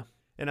 Yeah.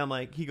 And I'm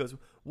like, he goes,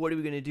 what are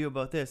we going to do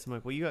about this? I'm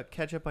like, well, you got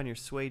ketchup on your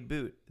suede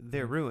boot.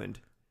 They're ruined.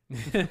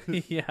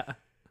 Yeah.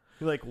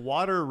 Like,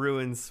 water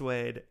ruins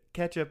suede.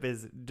 Ketchup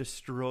is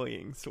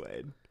destroying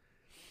suede.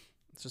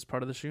 It's just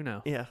part of the shoe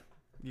now. Yeah.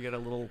 You got a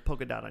little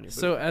polka dot on your boot.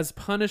 So as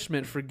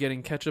punishment for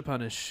getting ketchup on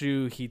his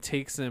shoe, he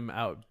takes him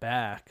out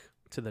back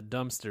to the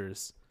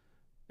dumpsters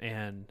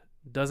and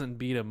doesn't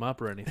beat him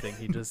up or anything.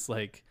 He just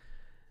like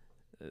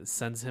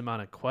sends him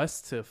on a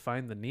quest to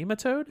find the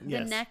nematode.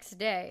 Yes. The next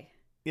day.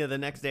 Yeah, the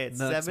next day at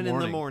The next 7 in the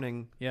morning.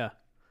 morning. Yeah.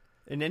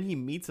 And then he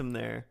meets him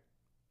there.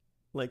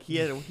 Like he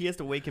has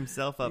to wake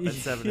himself up at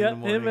 7 yeah, in the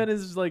morning. him and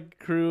his like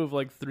crew of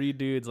like 3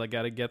 dudes like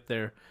got to get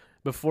there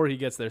before he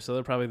gets there. So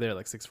they're probably there at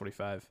like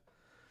 6:45,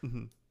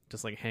 Mhm.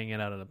 just like hanging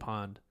out in a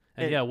pond.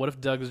 And And- yeah, what if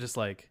Doug was just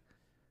like,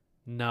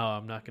 no,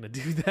 I'm not gonna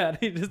do that.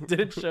 He just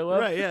didn't show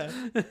up. Right, yeah.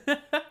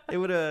 It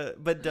would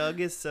have, but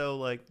Doug is so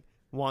like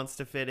wants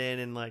to fit in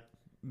and like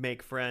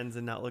make friends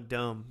and not look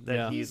dumb that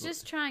Yeah. He's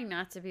just trying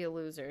not to be a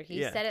loser. He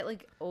Yeah. said it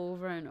like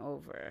over and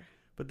over.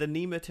 But the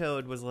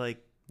nematode was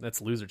like,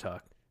 That's loser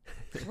talk.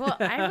 Well,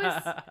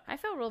 I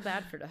felt real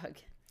bad for Doug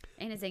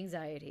and his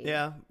anxiety.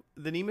 yeah,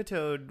 the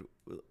nematode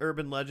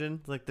urban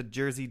legend, like the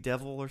Jersey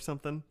Devil or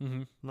something. Mm-hmm.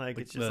 Like Like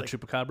it's the just like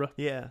chupacabra,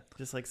 yeah,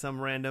 just like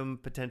some random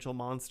potential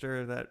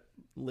monster that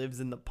lives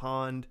in the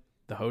pond.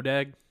 the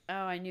hodag. Oh,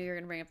 I knew you were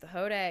gonna bring up the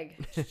hodag.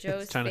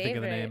 Joe's Trying to favorite. think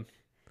of the name.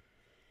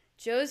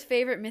 Joe's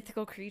favorite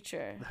mythical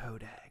creature. The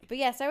hodag. But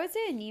yes, I would say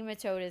a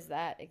nematode is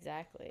that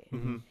exactly.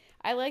 Mm-hmm.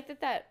 I like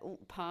that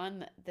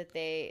pond that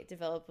they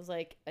developed was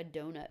like a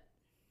donut.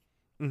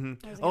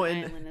 Mm-hmm. It was like Oh, an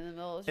and island in the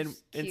middle. It was and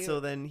just and cute. so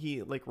then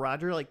he like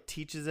Roger like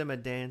teaches him a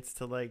dance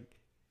to like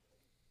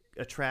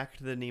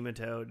attract the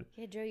nematode.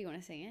 Yeah, Joe, you want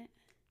to sing it?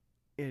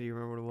 Yeah, do you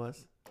remember what it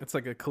was? It's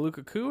like a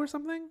Kaluka-Coo or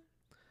something.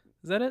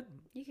 Is that it?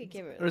 You could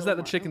give it. Or is that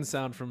the chicken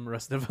sound from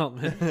Arrested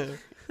Development?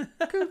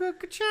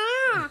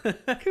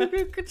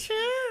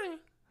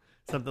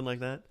 Something like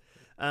that.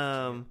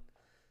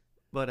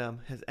 But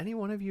has any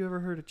one of you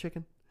ever heard of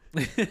chicken?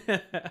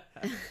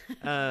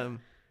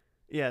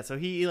 Yeah, so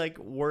he like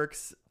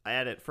works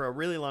at it for a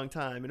really long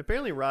time, and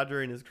apparently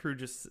Roger and his crew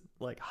just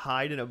like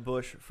hide in a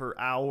bush for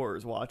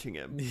hours watching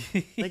him.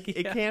 Like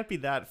it Yeah. can't be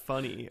that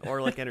funny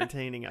or like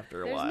entertaining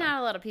after a There's while. not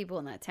a lot of people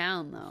in that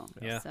town though.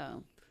 Yeah.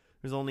 So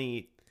There's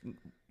only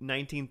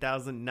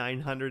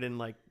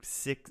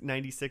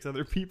 19,996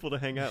 other people to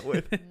hang out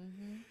with.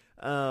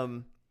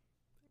 And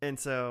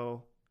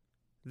so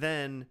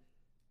then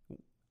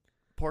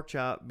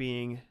Porkchop,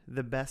 being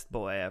the best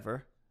boy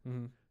ever,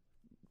 Mhm.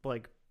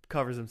 like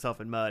covers himself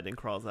in mud and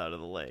crawls out of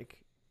the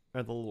lake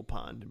or the little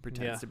pond and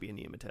pretends Yeah. to be a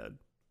nematode.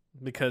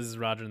 Because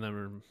Roger and them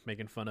are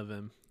making fun of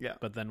him. Yeah.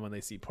 But then when they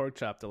see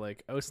Porkchop, they're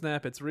like, oh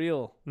snap, it's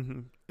real.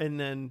 Mm-hmm. And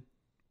then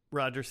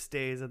Roger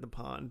stays at the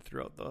pond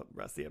throughout the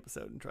rest of the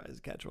episode and tries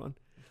to catch one.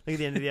 Like at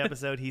the end of the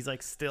episode, he's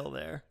like still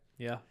there.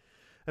 Yeah.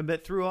 And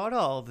but throughout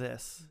all of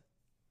this,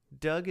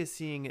 Doug is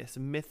seeing this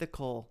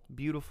mythical,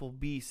 beautiful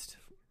beast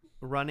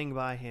running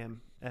by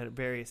him at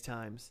various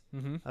times.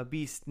 Mm-hmm. A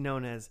beast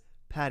known as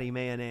Patty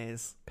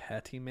Mayonnaise.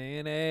 Patty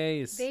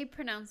Mayonnaise. they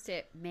pronounced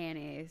it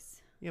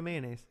mayonnaise. Yeah,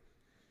 mayonnaise.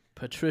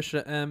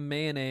 Patricia M.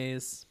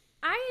 Mayonnaise.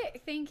 I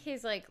think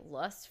his like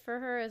lust for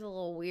her is a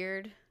little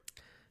weird.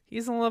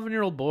 He's an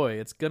 11-year-old boy.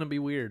 It's gonna be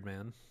weird,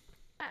 man.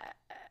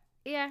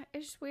 Yeah,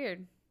 it's just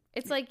weird.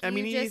 It's like I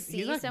mean, just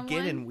he's see not someone.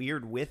 getting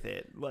weird with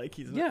it. Like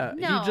he's Yeah,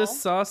 No. he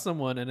just saw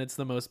someone, and it's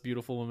the most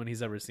beautiful woman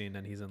he's ever seen,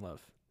 and he's in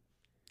love.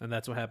 And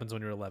that's what happens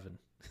when you're 11.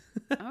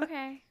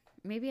 Okay,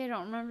 maybe I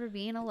don't remember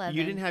being 11.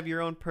 You didn't have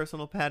your own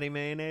personal Patty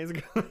Mayonnaise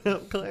growing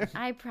up, Claire.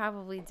 I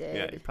probably did.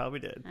 Yeah, you probably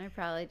did. I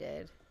probably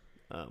did.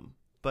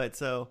 But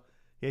so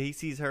yeah, he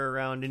sees her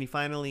around, and he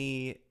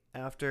finally,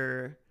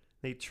 after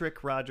they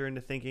trick Roger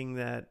into thinking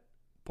that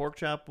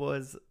Porkchop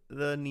was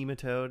the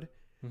nematode,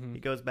 Mm-hmm. he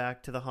goes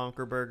back to the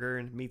Honker Burger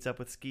and meets up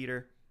with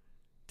Skeeter,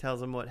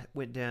 tells him what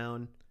went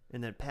down,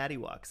 and then Patty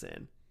walks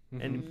in,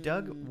 Mm-hmm. and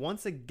Doug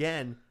once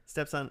again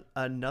steps on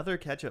another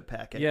ketchup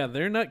packet. Yeah,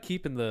 they're not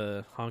keeping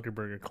the Honker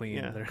Burger clean.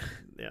 Yeah. They're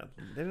yeah,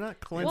 they're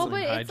not cleansing. Well,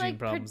 but it's hygiene like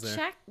problems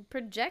there.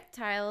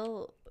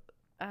 projectile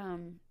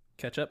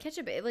ketchup.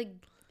 ketchup. It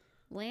like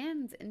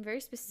lands in very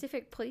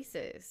specific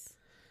places.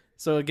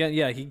 So again,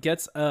 yeah, he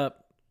gets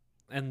up,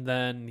 and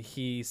then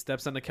he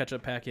steps on the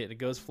ketchup packet. It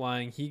goes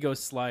flying. He goes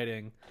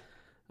sliding,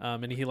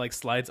 and he like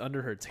slides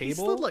under her He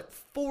table. slid like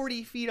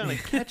 40 feet on a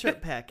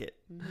ketchup packet.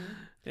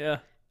 Yeah.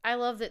 I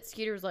love that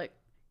Skeeter was like,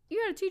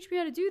 "You got to teach me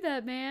how to do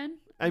that, man."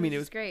 I mean, Which it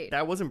is was great.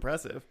 That was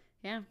impressive.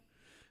 Yeah.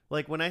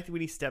 Like when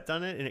he stepped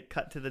on it and it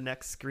cut to the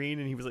next screen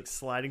and he was like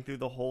sliding through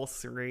the whole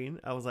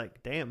screen, I was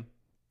like, damn.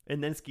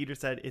 And then Skeeter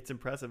said it's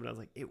impressive, and I was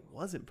like, it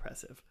was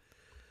impressive.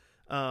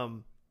 But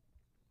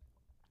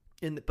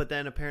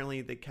then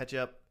apparently the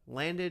ketchup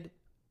landed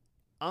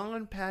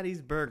on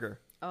Patty's burger.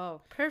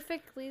 Oh,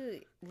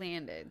 perfectly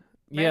landed.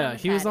 Right Yeah, on the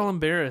he was all patty.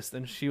 embarrassed,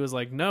 and she was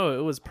like, "No,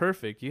 it was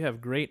perfect. You have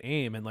great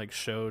aim," and like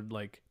showed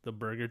like the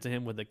burger to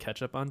him with the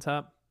ketchup on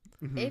top.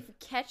 If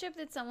ketchup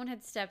that someone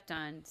had stepped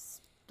on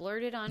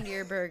splurted onto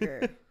your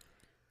burger,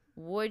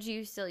 would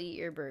you still eat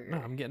your burger? No,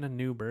 I'm getting a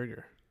new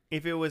burger.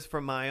 If it was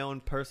from my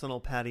own personal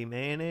Patty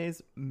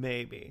Mayonnaise,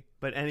 maybe.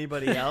 But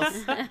anybody else,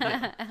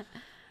 no.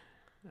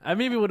 I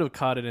maybe would have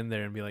caught it in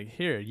there and be like,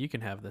 "Here, you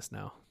can have this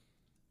now."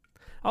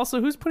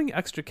 Also, who's putting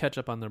extra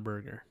ketchup on their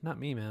burger? Not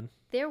me, man.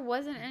 There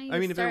wasn't any. I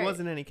mean, to if there start.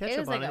 wasn't any It ketchup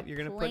was on like it, a you're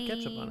gonna put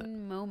ketchup on it.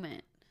 plain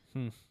Moment.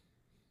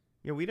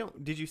 Yeah, we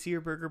don't. Did you see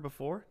your burger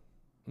before?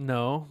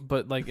 No,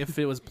 but like if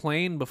it was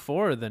plain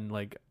before, then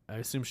like I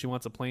assume she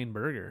wants a plain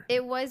burger.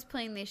 It was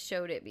plain. They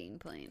showed it being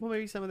plain. Well,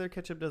 maybe some of their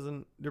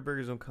their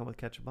burgers don't come with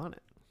ketchup on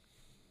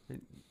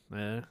it.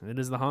 It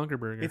is the honker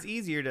burger. It's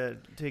easier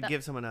to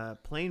give someone a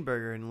plain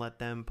burger and let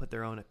them put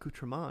their own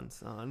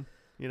accoutrements on,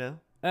 you know?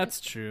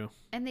 That's true.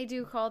 And they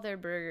do call their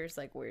burgers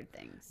like weird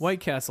things. White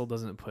Castle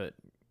doesn't put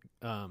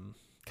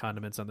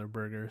condiments on their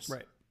burgers.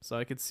 Right. So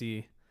I could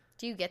see.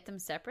 Do you get them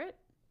separate?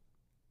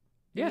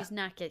 Yeah. You just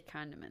not get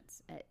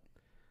condiments.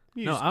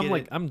 You No, just I'm get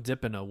like it- I'm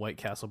dipping a White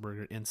Castle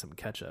burger in some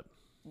ketchup.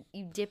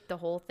 You dip the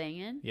whole thing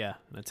in? Yeah,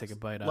 and I take a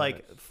bite out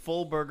like of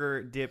full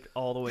burger dipped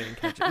all the way in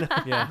ketchup.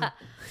 it. Yeah.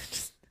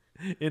 Just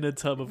in a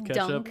tub of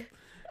ketchup. Dunk.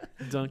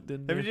 Dunked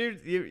in Have there.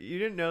 you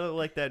didn't know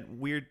like that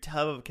weird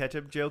tub of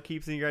ketchup Joe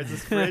keeps in your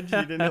guys' fridge?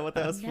 You didn't know what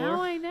that was Now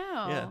for? I know.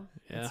 Yeah.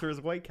 Yeah. It's for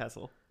his White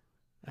Castle.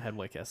 I had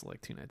White Castle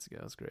like 2 nights ago.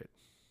 It was great.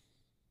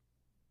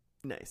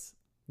 Nice.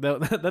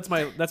 That's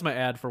my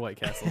ad for White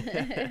Castle.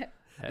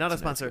 Had Not a 2 nights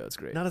sponsor. ago. It's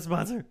great. Not a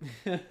sponsor.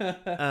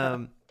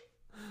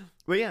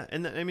 But yeah,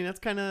 and I mean that's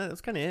kind of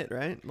it,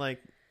 right?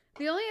 Like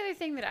The only other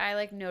thing that I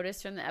like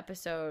noticed from the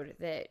episode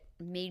that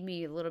made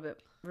me a little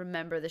bit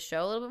remember the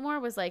show a little bit more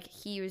was like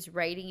he was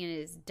writing in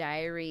his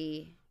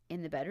diary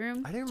in the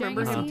bedroom. I didn't during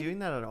remember the him scene. doing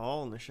that at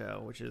all in the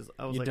show, which is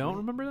I was You like, don't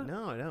remember that?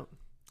 No, I don't.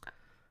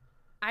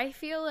 I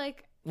feel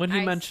like When he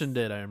I mentioned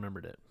it, I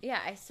remembered it. yeah,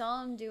 I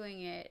saw him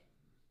doing it,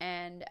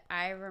 and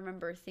I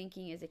remember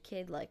thinking as a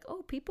kid, like,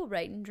 oh, people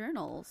write in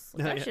journals.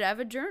 Like, Oh, I yeah. should have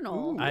a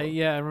journal. Ooh. I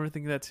remember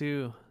thinking that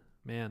too.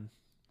 Man,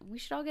 We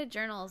should all get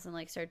journals and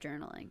like start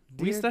journaling.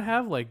 we used to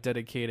have like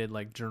dedicated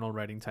like journal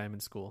writing time in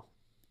school.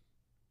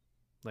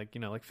 Like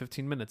like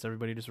 15 minutes.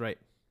 Everybody just write.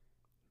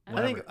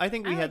 I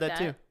think we I had like that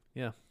too.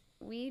 Yeah.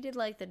 We did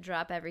like the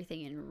drop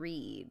everything and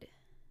read.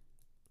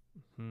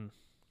 Hmm.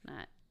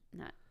 Not.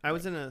 I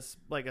was in a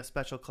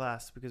special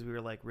class because we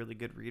were like really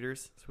good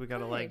readers, so we got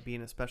to like Good. be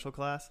in a special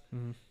class.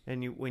 Mhm.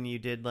 And when you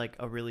did like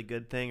a really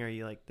good thing, or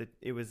you like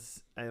it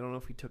was I don't know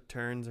if we took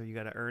turns or you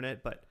got to earn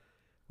it, but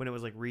when it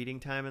was like reading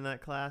time in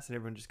that class and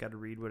everyone just got to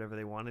read whatever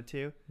they wanted to,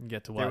 You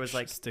get to watch There was,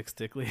 like- Stick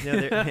Stickly. no,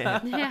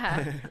 there,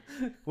 Yeah.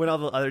 when all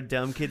the other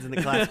dumb kids in the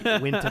class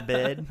went to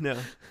bed. No,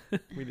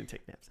 we didn't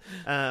take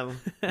naps.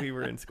 We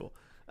were in school.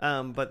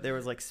 But there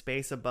was like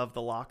space above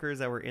the lockers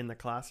that were in the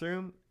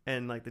classroom,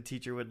 and like the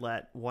teacher would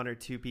let 1 or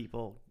 2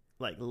 people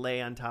like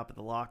lay on top of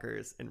the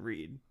lockers and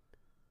read.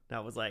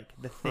 That was like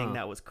the thing Huh.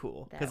 that was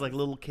cool, That because like was-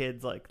 little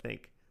kids like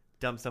think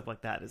dumb stuff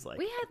like that is like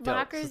We had dope.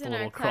 lockers Just a in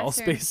little our crawl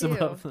classroom space too.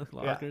 above the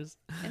lockers.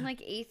 In like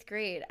 8th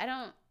grade. I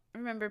don't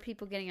remember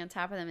people getting on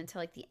top of them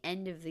until like the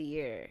end of the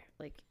year.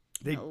 Like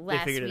They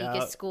last figured week it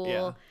of out. school.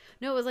 Yeah.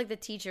 No, it was like the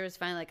teacher was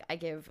finally like, I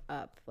give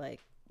up.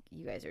 Like,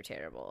 you guys are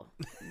terrible.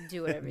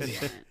 Do whatever you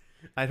want.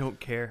 I don't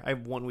care. I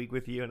have 1 week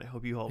with you, and I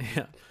hope you all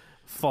Yeah.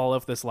 Fall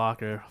off this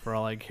locker for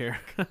all I care.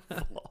 fall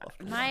off.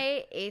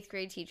 My 8th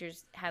grade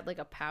teachers had like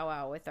a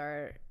powwow with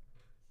our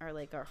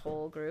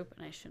whole group,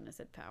 and I shouldn't have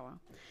said powwow.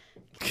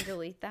 Can you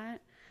delete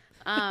that?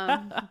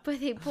 But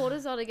they pulled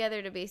us all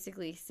together to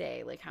basically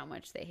say like how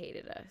much they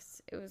hated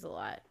us. It was a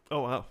lot.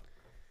 Oh wow.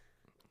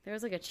 There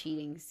was like a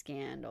cheating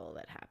scandal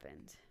that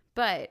happened.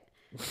 But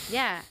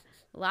yeah,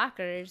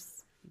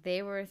 lockers,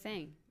 they were a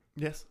thing.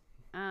 Yes.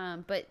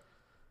 But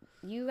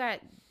you got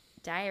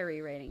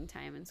diary writing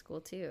time in school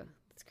too.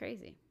 It's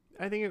crazy.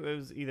 I think it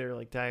was either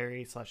like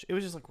diary / it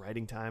was just like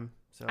writing time.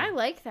 So I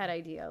like that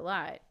idea a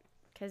lot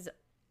because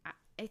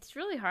it's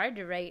really hard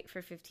to write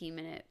for 15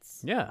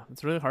 minutes. Yeah,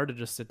 it's really hard to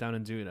just sit down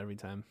and do it every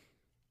time.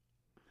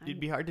 it'd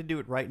be hard to do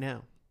it right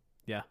now.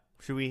 Yeah.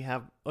 Should we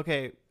have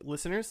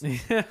listeners?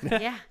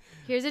 Yeah.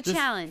 Here's a Just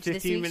challenge. This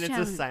 15 week's minutes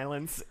challenge. of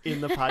silence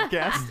in the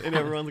podcast, and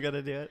everyone's got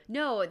to do it.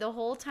 No, the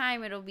whole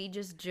time it'll be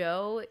just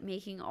Joe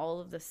making all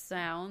of the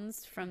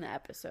sounds from the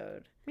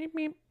episode. Meep,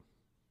 meep.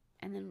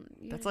 And then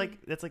That's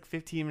like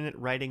 15-minute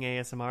writing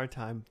ASMR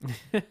time,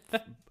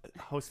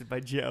 hosted by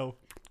Joe.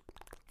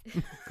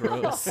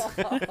 Gross.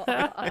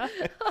 that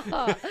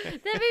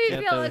made me Get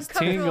feel those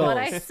uncomfortable when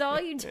I tingles. saw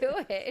you do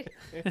it.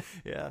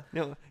 Yeah,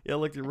 no, I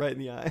looked you right in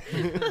the eye.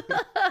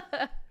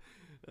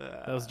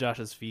 That was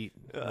Josh's feet.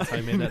 That's how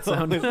I made that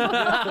sound.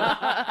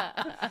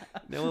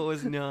 No, it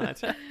was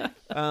not.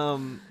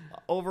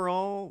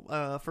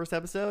 Overall, first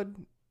episode,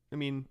 I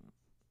mean,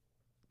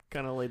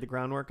 kind of laid the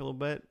groundwork a little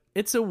bit.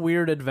 It's a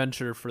weird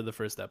adventure for the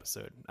first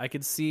episode. I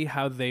could see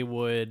how they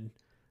would,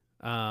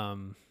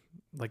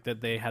 like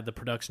that they had the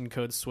production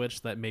code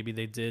switch, that maybe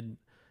they did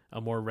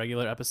a more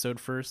regular episode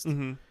first.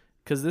 Mm-hmm.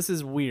 Because this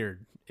is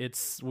weird.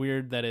 It's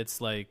weird that it's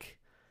like,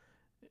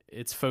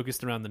 it's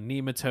focused around the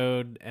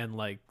nematode and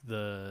like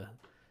the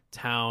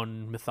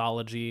town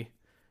mythology,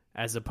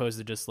 as opposed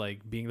to just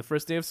like being the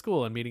first day of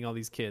school and meeting all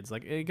these kids.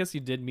 Like, I guess you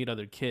did meet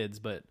other kids,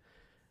 but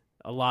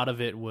a lot of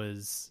it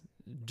was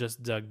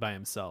just Doug by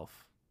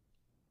himself.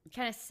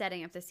 Kind of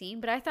setting up the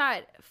scene. But I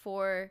thought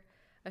for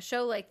a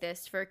show like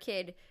this, for a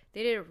kid,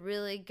 they did a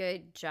really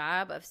good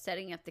job of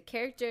setting up the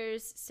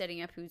characters,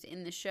 setting up who's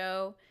in the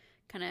show,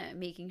 kind of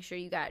making sure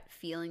you got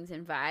feelings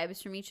and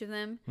vibes from each of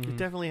them. It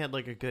definitely had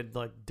like a good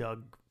like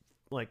Doug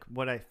like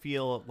what I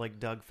feel like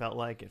Doug felt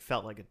like. It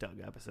felt like a Doug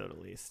episode at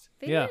least.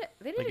 They Yeah.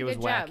 did Like a it was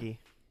good job. wacky.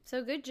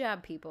 So good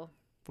job, people.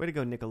 Way to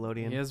go,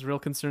 Nickelodeon. He has real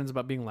concerns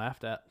about being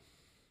laughed at.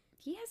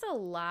 He has a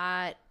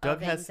lot Doug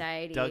of has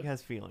anxiety. Doug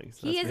has feelings.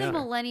 he That's is for a sure.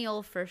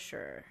 millennial for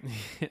sure.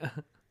 Yeah.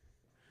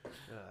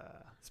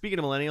 Speaking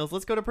of millennials,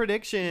 let's go to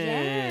predictions.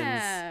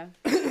 Yeah.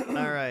 All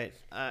right.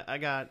 I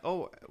got.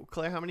 Oh,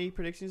 Claire, how many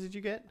predictions did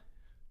you get?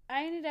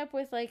 I ended up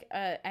with like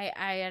I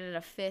added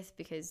a fifth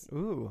because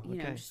Ooh, You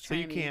know, okay. just So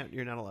you trying to be- can't.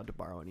 You're not allowed to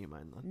borrow any of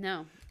mine then.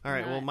 no. All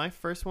right. not. Well, my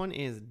first one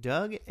is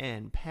Doug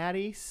and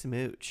Patty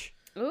smooch.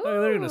 Ooh.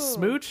 Oh, they're gonna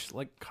smooch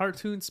like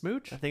cartoon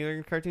smooch. I think they're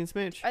gonna cartoon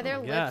smooch. Are their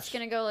my lips gosh.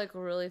 gonna go like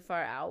really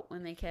far out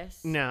when they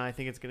kiss? No, I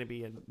think it's gonna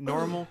be a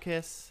normal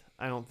kiss.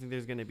 I don't think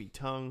there's gonna be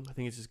tongue. I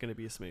think it's just gonna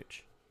be a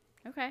smooch.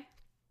 Okay.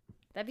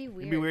 That'd be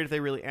weird. It'd be weird if they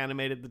really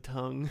animated the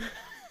tongue.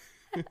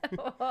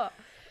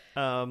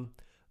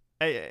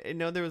 I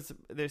know there's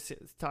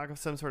talk of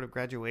some sort of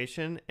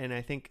graduation, and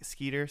I think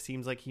Skeeter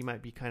seems like he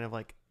might be kind of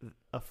like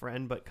a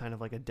friend, but kind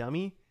of like a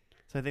dummy.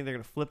 So I think they're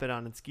gonna flip it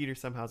on, and Skeeter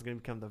somehow is gonna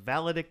become the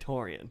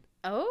valedictorian.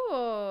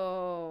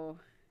 Oh.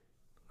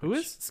 Who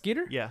is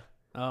Skeeter? Yeah.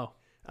 Oh,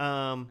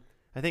 I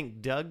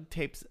think Doug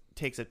takes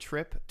a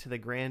trip to the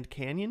Grand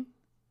Canyon.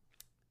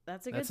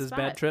 That's a that's good his spot.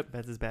 bad trip.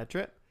 That's his bad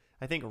trip.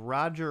 I think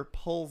Roger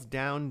pulls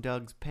down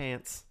Doug's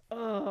pants.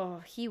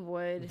 Oh, he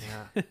would.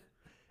 Yeah.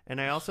 And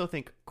I also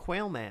think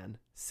Quailman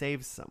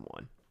saves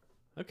someone.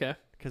 Okay.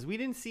 Because we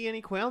didn't see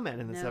any Quailman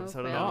in this No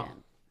episode at Quailman. all.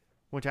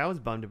 Which I was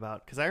bummed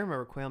about. Because I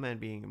remember Quailman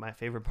being my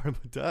favorite part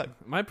of Doug.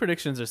 My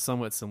predictions are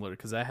somewhat similar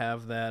because I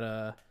have that.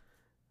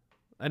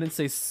 I didn't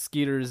say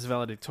Skeeter's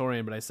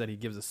valedictorian, but I said he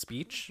gives a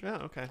speech. Oh,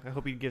 okay. I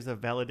hope he gives a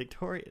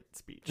valedictorian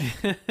speech.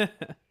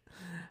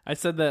 I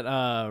said that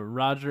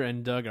Roger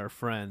and Doug are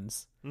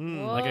friends.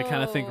 Mm. Whoa. Like I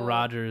kind of think Oh.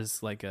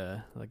 Roger's like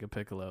a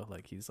Piccolo,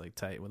 like he's like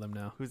tight with him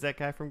now. Who's that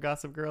guy from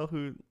Gossip Girl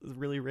who is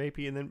really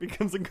rapey and then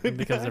becomes a good And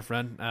becomes guy? their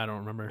friend. I don't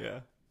remember. Yeah.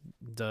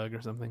 Doug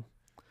or something.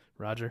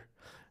 Roger.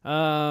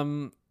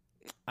 I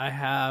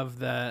have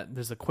that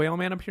there's a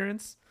Quailman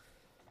appearance.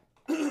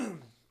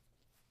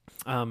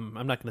 I'm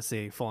not going to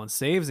say Fallen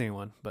saves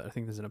anyone, but I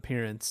think there's an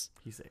appearance.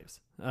 He saves.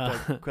 Uh,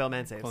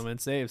 Quailman saves. Quailman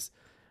saves.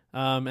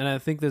 And I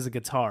think there's a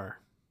guitar.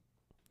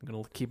 I'm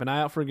going to keep an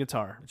eye out for a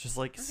guitar. Just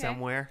like Okay.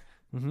 somewhere.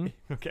 Mm-hmm.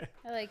 Okay.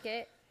 I like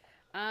it.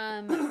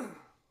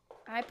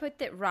 I put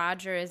that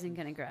Roger isn't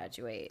going to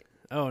graduate.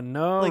 Oh,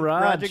 no, Like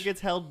Raj. Roger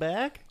gets held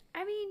back?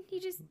 I mean, he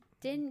just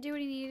didn't do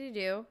what he needed to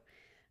do.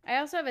 I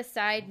also have a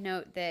side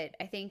note that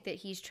I think that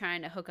he's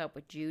trying to hook up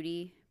with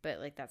Judy, but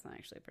like that's not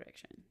actually a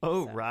prediction.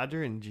 Oh, So.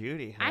 Roger and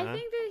Judy, huh? I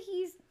think that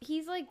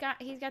he's like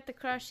he's got the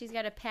crush. He's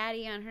got a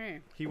patty on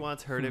her. He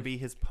wants her to be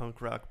his punk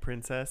rock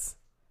princess.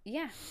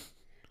 Yeah.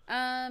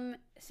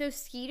 So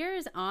Skeeter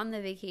is on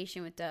the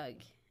vacation with Doug,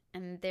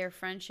 and their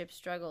friendship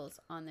struggles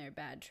on their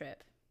bad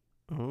trip.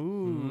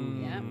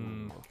 Ooh. Yeah.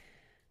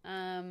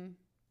 Mm.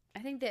 I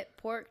think that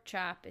Pork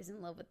Chop is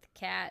in love with the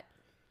cat.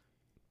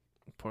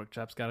 Pork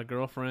Chop's got a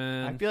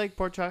girlfriend. I feel like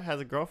Pork Chop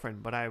has a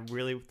girlfriend, but I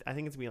think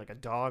it's gonna be like a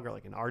dog or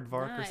like an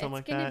aardvark Nah, or something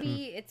like it's gonna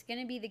that. It's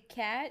gonna be the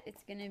cat.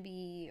 It's gonna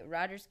be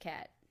Roger's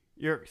cat.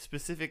 You're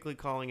specifically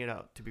calling it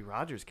out to be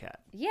Roger's cat.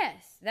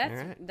 Yes, that's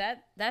All right.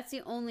 that's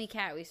the only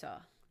cat we saw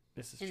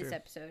This is in true. this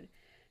episode.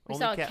 We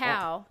Only saw a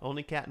cow,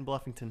 Only cat in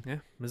Bluffington. Yeah,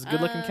 it's a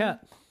good looking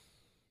cat.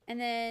 and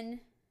then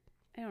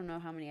I don't know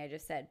how many I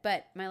just said,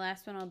 but my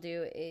last one I'll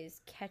do is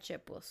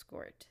ketchup will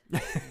squirt.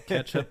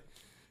 Ketchup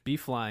be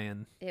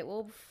flying. It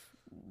will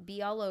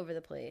be all over the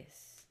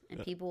place,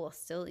 and people will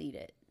still eat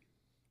it.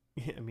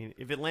 Yeah, I mean,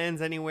 if it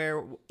lands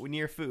anywhere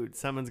near food,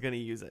 someone's gonna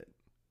use it.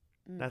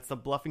 That's the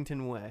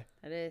Bluffington way.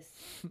 It is.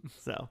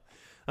 So,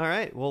 all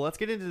right. Well, let's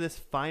get into this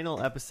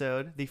final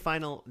episode, the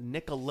final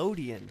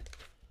Nickelodeon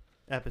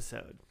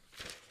episode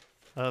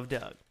of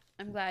Doug.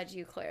 I'm glad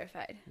you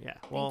clarified. Yeah.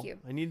 Well, you.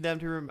 I need them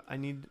to. I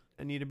need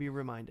to be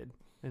reminded,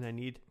 and I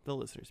need the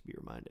listeners to be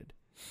reminded.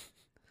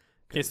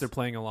 In case they're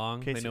playing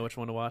along, case they know they're- which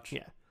one to watch.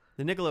 Yeah,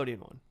 the Nickelodeon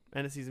one,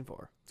 end of season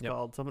 4. It's Yep.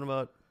 called something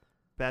about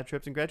bad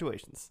trips and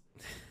graduations.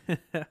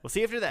 We'll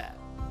see you after that.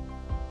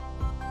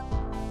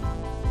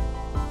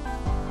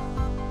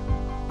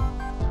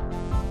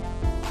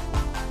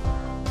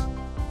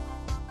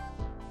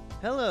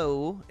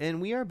 Hello, and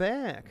we are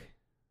back.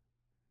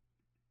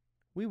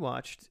 We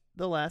watched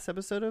the last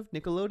episode of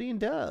Nickelodeon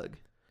Doug.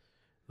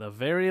 The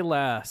very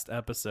last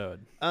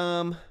episode.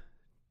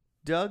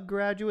 Doug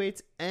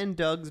graduates and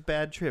Doug's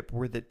bad trip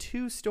were the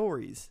two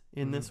stories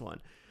in this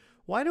one.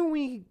 Why don't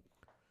we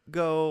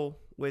go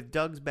with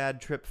Doug's bad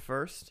trip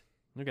first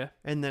Okay.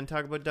 and then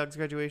talk about Doug's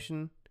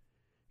graduation?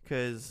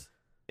 Because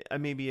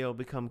maybe it'll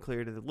become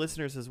clear to the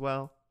listeners as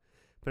well.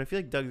 But I feel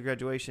like Doug's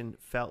graduation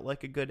felt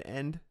like a good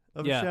end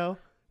of Yeah. the show.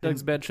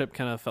 Doug's And- bad trip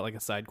kind of felt like a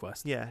side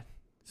quest. Yeah.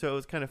 So it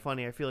was kind of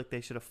funny. I feel like they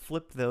should have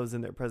flipped those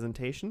in their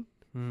presentation.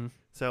 Mm-hmm.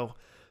 So,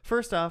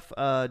 first off,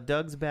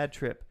 Doug's bad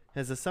trip.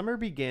 As the summer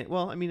begin,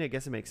 well, I mean, I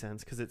guess it makes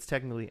sense because it's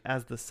technically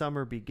as the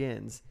summer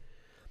begins.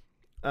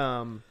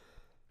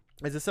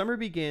 As the summer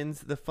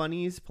begins, the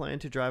funnies plan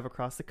to drive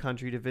across the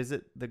country to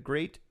visit the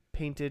Great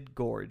Painted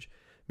Gorge.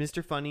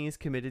 Mr. Funny is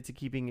committed to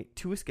keeping it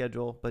to a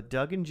schedule, but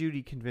Doug and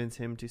Judy convince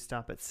him to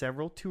stop at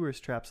several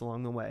tourist traps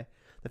along the way.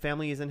 The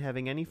family isn't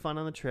having any fun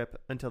on the trip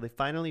until they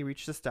finally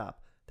reach the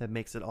stop that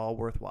makes it all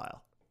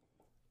worthwhile.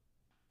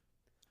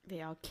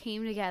 They all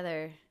came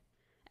together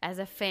as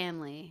a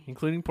family.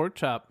 Including Pork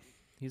Chop.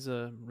 He's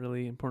a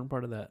really important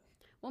part of that.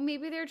 Well,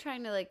 maybe they're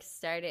trying to like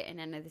start it and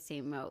end at the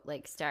same note.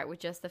 Like start with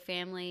just the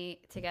family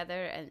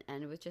together and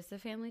end with just the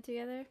family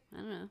together. I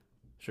don't know.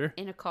 Sure.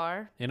 In a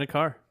car. In a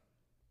car.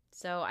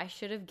 So I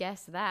should have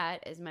guessed that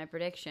as my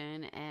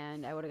prediction,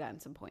 and I would have gotten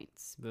some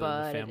points. The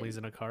but family's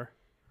in a car.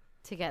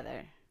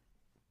 together.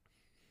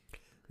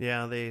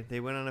 Yeah, they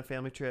went on a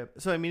family trip.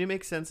 So, I mean, it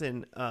makes sense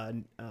in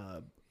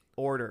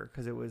order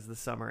because it was the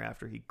summer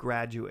after he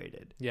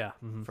graduated Yeah.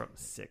 Mm-hmm. from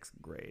 6th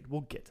grade.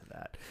 We'll get to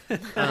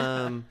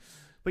that.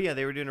 But yeah,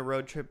 they were doing a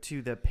road trip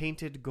to the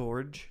Painted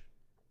Gorge,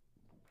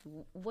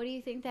 What do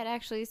you think that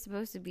actually is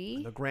supposed to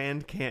be? the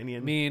Grand I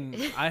Canyon.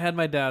 mean, I had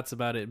my doubts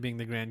about it being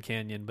the Grand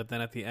Canyon, but then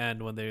at the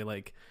end when they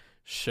like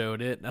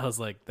showed it, I was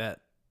like, that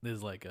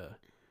is like a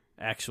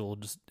actual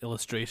just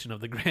illustration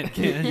of the Grand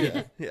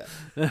Canyon.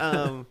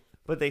 Yeah.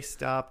 But they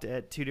stopped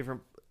at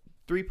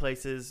three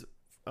places,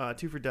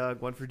 2 for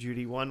Doug, 1 for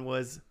Judy. One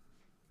was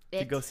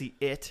to go see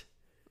It,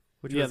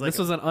 which Yeah, was like this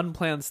was an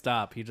unplanned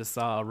stop. He just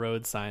saw a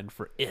road sign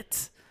for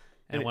It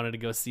and And it- wanted to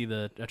go see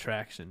the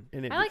attraction.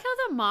 and it, I like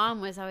how the mom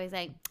was always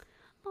like,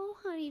 "Oh,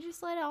 honey,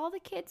 just let all the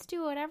kids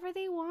do whatever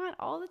they want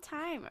all the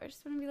time." I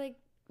just want to be like,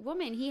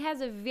 "Woman, he has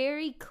a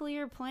very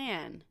clear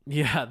plan."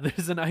 Yeah,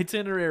 there's an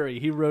itinerary.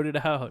 He wrote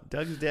it out.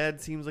 Doug's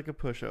dad seems like a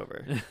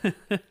pushover.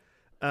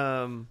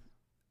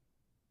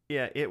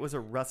 Yeah, it was a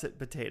russet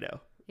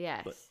potato.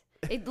 Yes.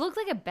 But- It looked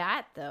like a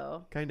bat,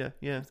 though. Kind of,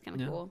 yeah. It's kind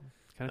of Yeah. cool.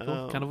 Kind of cool.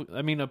 Oh. Kind of.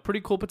 I mean, a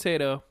pretty cool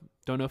potato.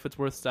 Don't know if it's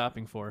worth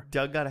stopping for.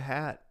 Doug got a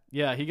hat,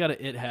 Yeah, he got an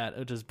It hat,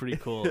 which is pretty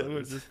cool.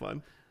 which is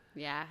fun.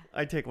 Yeah.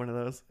 I'd take one of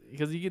those.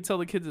 Because you could tell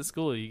the kids at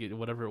school, you get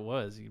whatever it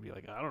was. You'd be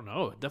like, I don't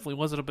know. It definitely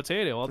wasn't a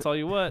potato. I'll tell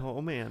you what.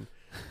 Oh, man.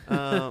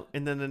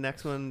 And then the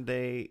next one,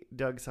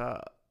 Doug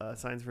saw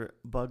signs for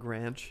Bug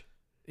Ranch.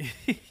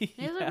 He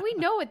was like, "We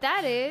know what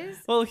that is."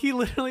 Well, he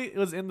literally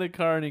was in the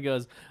car and he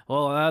goes,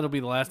 well, that'll be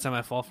the last time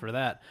I fall for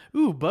that.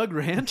 Ooh, Bug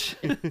Ranch.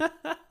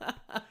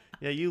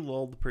 Yeah, you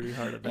lulled pretty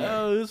hard at that.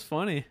 Oh, it was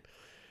funny.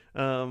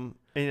 And,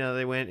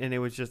 they went, and it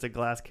was just a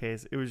glass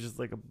case. It was just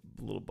like a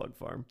little bug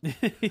farm.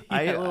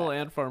 A little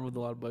ant farm with a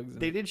lot of bugs in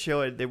They it. did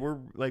show it. They were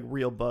like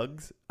real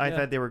bugs. I Yeah.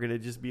 thought they were going to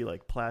just be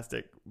like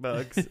plastic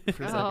bugs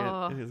for a second.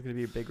 Oh. It was going to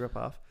be a big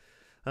ripoff.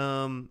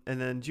 And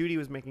then Judy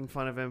was making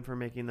fun of him for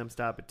making them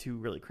stop at 2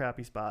 really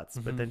crappy spots,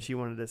 but Mhm. then she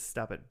wanted to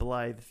stop at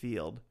Blythe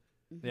Field,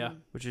 Yeah. Mhm.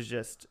 which is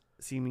just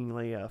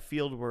seemingly a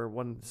field where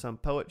some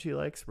poet she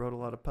likes wrote a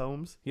lot of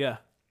poems, Yeah.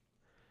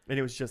 and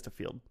it was just a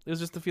field It was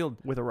just a field.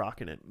 with a rock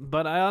in it.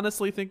 But I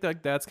honestly think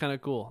that that's kind of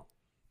cool.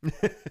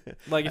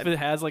 Like if it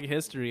has like a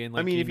history and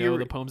like I mean, you if know you're-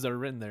 the poems that are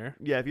written there.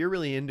 Yeah, if you're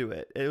really into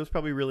it, it was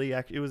probably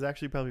it was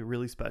actually probably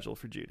really special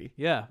for Judy.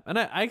 Yeah. And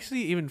I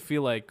actually even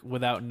feel like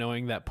without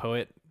knowing that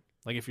poet,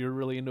 like if you're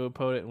really into a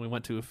poet and we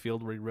went to a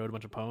field where he wrote a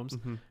bunch of poems,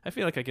 Mhm. I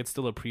feel like I could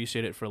still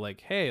appreciate it for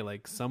like, hey,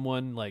 like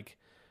someone like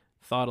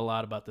thought a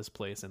lot about this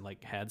place and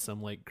like had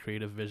some like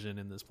creative vision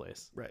in this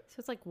place. Right, So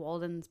it's like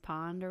Walden's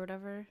Pond or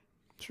whatever.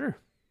 Sure.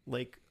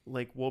 Lake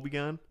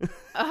Wobegon.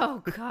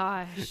 Oh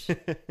gosh,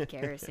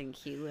 Garrison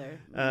Keeler.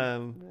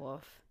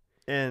 Woof.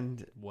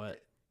 and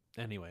What?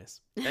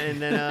 Anyways.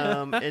 and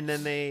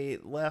then they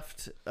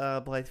left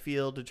Blythe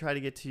Field to try to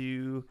get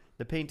to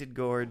the Painted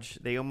Gorge.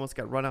 They almost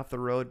got run off the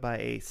road by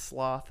a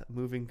sloth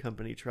moving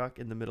company truck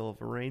in the middle of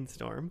a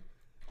rainstorm.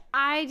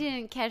 I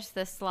didn't catch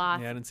the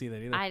sloth. Yeah, I didn't see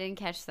that either. I didn't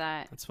catch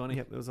that. That's funny.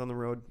 Yep, it was on the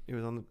road. It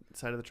was on the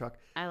side of the truck.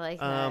 I like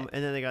that.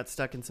 And then they got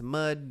stuck in some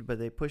mud, but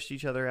they pushed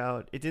each other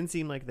out. It didn't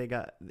seem like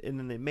and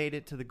then they made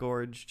it to the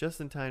gorge just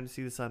in time to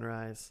see the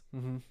sunrise.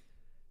 Mm-hmm.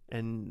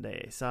 And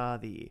they saw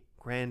the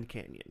Grand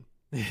Canyon.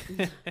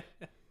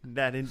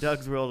 That in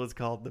Doug's world is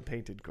called the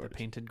Painted The Gorge.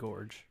 Painted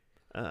Gorge.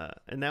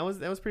 And that was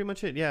pretty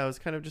much it. Yeah, it was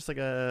kind of just like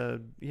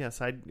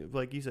side,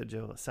 like you said,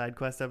 Joe, a side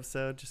quest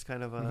episode, just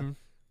kind of a Mhm.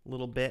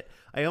 little bit.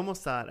 I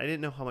almost thought I didn't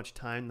know how much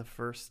time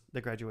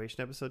the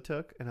graduation episode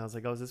took, and I was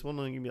like, oh, is this one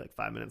only gonna be like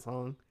 5 minutes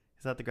long?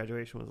 I thought the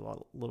graduation was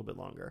a little bit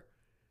longer.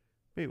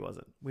 Maybe it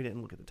wasn't. We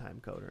didn't look at the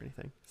time code or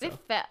anything. So.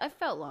 It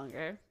felt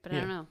longer, but I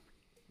Yeah. don't know.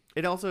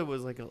 It also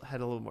was like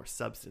had a little more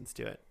substance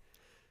to it.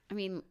 I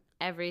mean,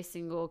 every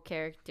single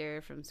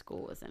character from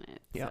school was in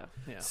it. Yeah.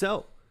 So. Yeah.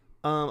 So,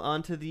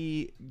 on to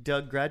the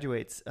Doug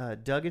graduates.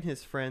 Doug and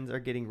his friends are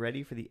getting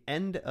ready for the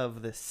end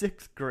of the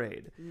 6th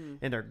grade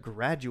and are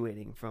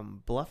graduating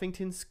from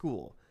Bluffington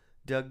School.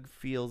 Doug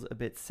feels a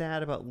bit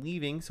sad about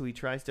leaving, so he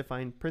tries to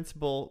find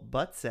Principal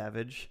Butt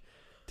Savage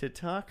to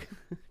talk.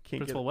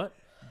 Principal what?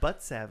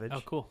 Butt Savage.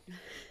 Oh, cool.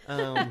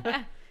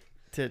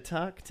 To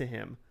talk to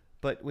him.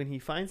 But when he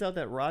finds out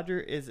that Roger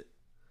is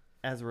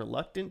as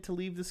reluctant to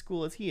leave the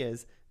school as he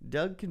is,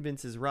 Doug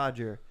convinces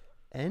Roger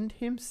and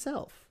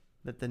himself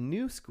that the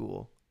new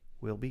school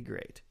will be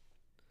great.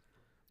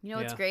 You know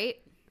what's Yeah.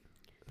 great?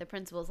 The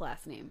principal's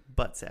last name.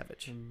 Butt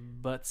Savage.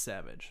 But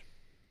savage.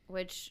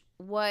 which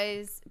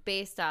was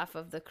based off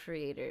of the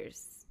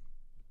creator's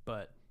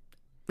But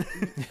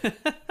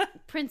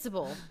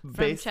principle from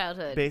Based-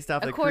 childhood. Based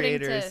off the According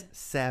creator's to-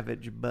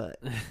 savage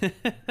butt.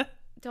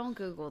 Don't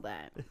Google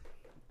that.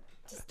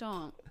 Just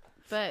don't.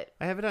 But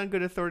I have it on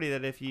good authority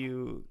that if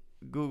you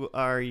Google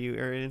or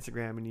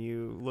Instagram and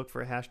you look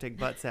for hashtag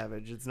butt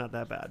savage, it's not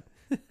that bad.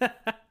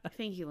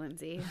 thank you,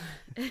 Lindsay.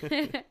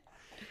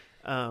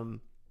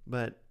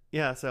 But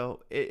yeah,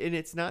 so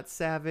it's not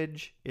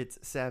savage, it's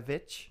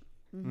savage,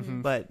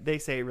 Mhm. but they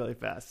say it really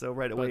fast. So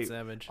right away, Butt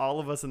savage. all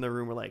of us in the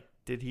room were like,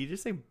 "Did he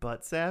just say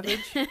butt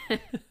savage?"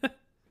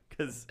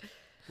 Because,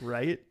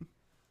 right? Is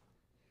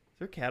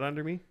there a cat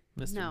under me?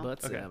 Mr. No.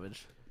 Butt Okay.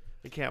 Savage.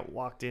 The cat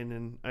walked in,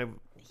 and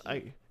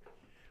I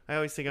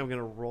always think I'm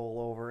gonna roll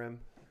over him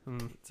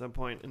at some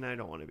point, and I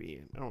don't want to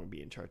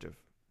be in charge of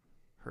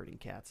herding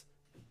cats.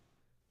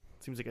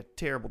 Seems like a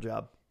terrible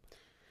job.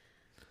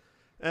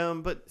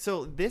 But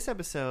so this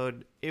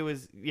episode, it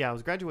was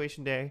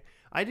graduation day.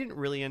 I didn't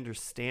really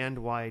understand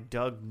why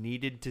Doug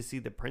needed to see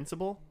the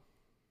principal.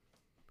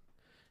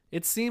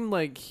 It seemed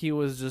like he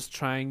was just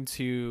trying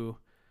to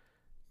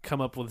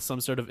come up with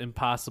some sort of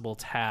impossible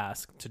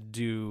task to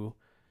do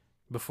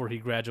before he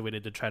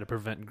graduated to try to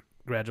prevent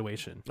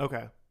graduation.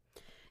 Okay.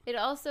 It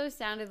also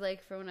sounded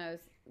like from when I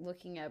was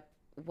looking up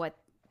what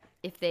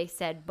if they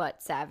said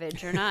butt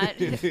savage or not.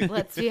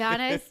 Let's be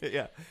honest.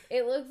 Yeah.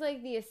 It looked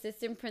like the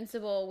assistant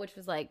principal, which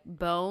was like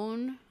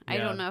Bone. I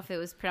Yeah. don't know if it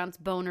was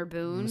pronounced Bone or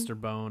Boone. Mr.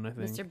 Bone, I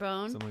think. Mr.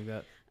 Bone. Something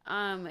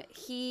like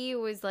He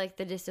was like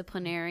the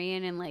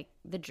disciplinarian and like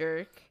the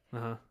jerk. that.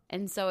 Uh-huh.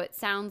 And so it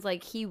sounds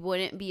like he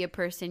wouldn't be a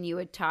person you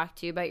would talk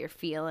to about your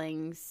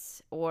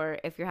feelings or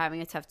if you're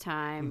having a tough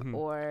time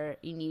or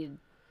you need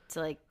to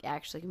like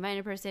actually confide in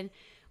a person,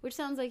 which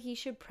sounds like he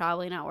should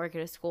probably not work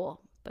at a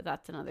school, but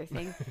that's another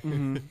thing.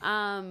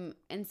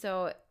 And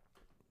so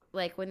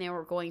like when they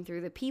were going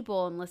through the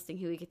people and listing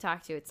who he could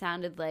talk to, it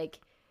sounded like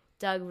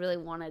Doug really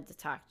wanted to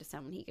talk to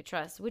someone he could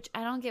trust, which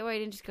I don't get why he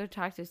didn't just go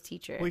talk to his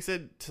teacher. Well, he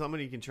said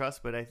somebody you can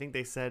trust, but I think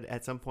they said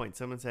at some point,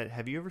 someone said,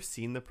 "Have you ever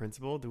seen the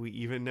principal? Do we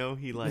even know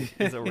he like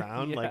is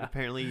around? Yeah. Like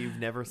apparently you've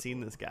never seen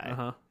this guy."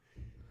 Uh-huh.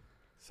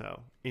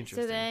 So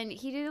interesting. So then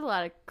he did a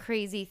lot of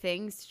crazy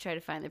things to try to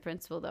find the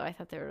principal, though. I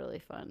thought they were really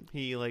fun.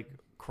 He like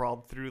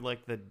crawled through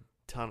like the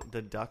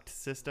duct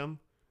system.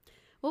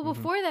 Well,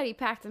 before that, he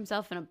packed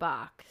himself in a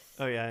box.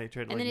 Oh yeah, he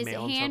tried to And like then his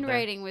mail himself there.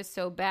 handwriting was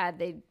so bad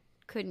they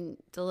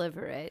couldn't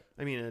deliver it.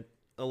 I mean, an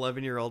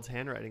 11-year-old's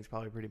handwriting's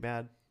probably pretty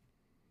bad.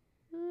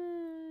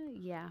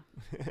 Yeah.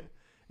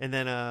 And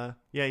then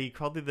he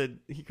crawled through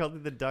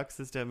the duct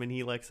system, and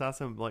he like saw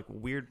some like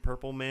weird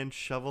purple man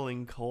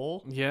shoveling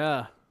coal.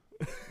 Yeah.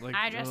 Like,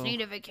 I just oh,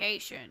 need a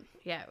vacation.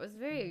 Yeah, it was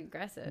very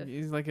aggressive.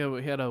 He's like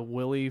he had a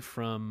Willie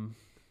from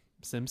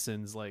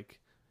Simpsons like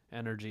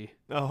energy.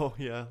 Oh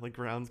yeah, like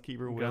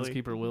groundskeeper Willie.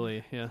 Groundskeeper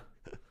Willie, yeah.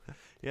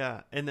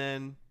 Yeah, and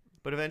then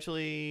but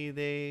eventually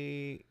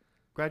they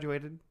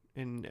graduated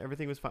and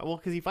everything was fine. Well,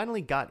 because he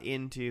finally got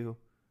into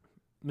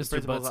Mr.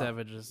 principal's Butt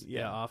Savage's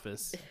yeah.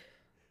 office.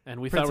 And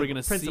we thought we were going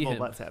to see Principal him.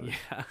 Butt Savage.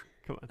 Yeah.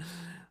 Come on.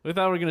 We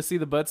thought we were going to see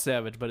the Butt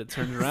Savage, but it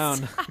turned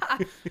around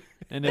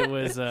and it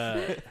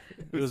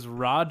was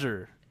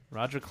Roger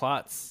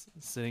Klotz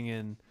sitting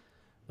in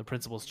the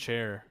principal's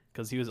chair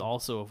because he was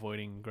also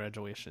avoiding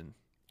graduation.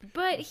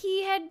 But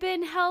he had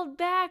been held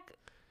back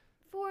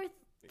for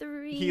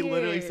 3 years. He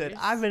literally said,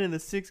 "I've been in the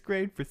 6th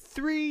grade for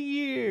 3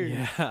 years."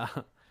 Yeah.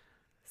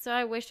 So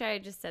I wish I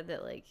had just said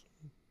that, like,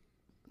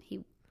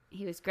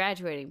 he was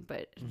graduating,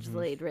 but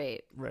delayed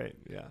rate. Right.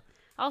 Yeah.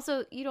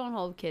 Also, you don't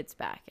hold kids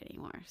back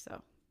anymore,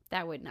 so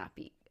that would not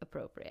be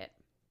appropriate.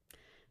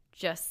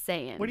 Just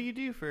saying. What do you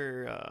do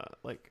for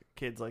like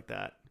kids like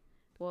that?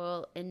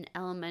 Well, in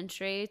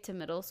elementary to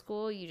middle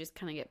school, you just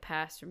kind of get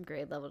passed from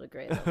grade level to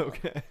grade level.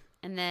 Okay.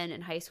 And then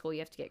in high school, you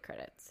have to get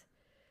credits.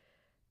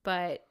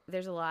 But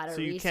there's a lot of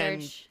So you can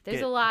research. There's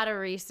get- a lot of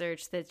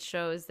research that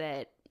shows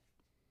that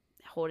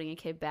holding a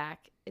kid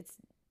back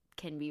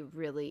can be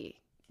really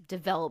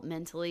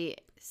developmentally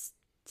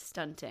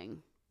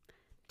stunting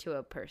to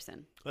a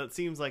person. Well, it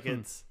seems like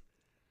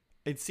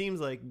it seems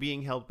like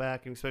being held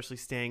back and especially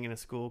staying in a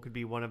school could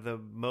be one of the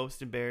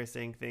most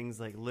embarrassing things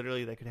like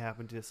literally that could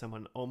happen to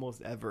someone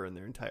almost ever in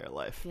their entire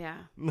life. Yeah.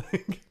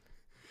 Like,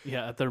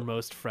 Yeah, at their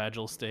most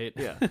fragile state.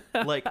 yeah.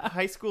 Like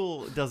high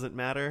school doesn't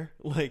matter.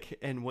 Like,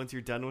 and once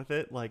you're done with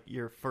it, like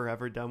you're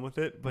forever done with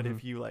it. But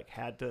if you like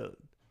had to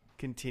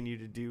continue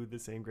to do the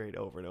same grade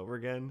over and over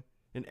again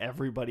and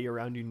everybody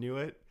around you knew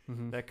it,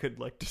 that could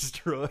like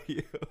destroy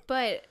you.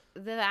 But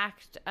the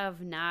act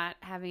of not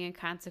having a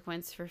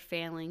consequence for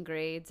failing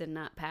grades and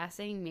not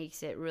passing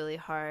makes it really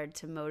hard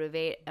to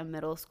motivate a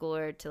middle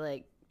schooler to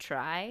like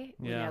try.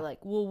 When Yeah. they're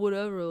like, well,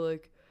 whatever,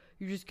 like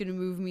you're just gonna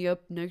move me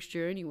up next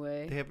year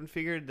anyway. They haven't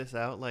figured this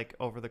out like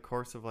over the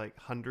course of like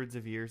hundreds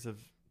of years of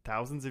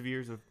thousands of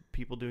years of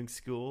people doing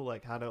school,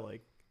 like how to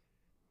like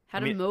How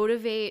to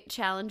motivate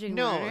challenging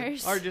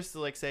learners. or just to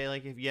like say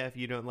like if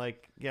you don't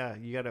like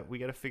we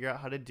gotta figure out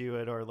how to do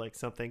it or like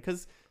something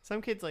because some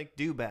kids like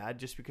do bad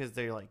just because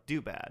they like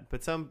do bad,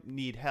 but some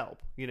need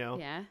help, you know.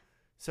 Yeah.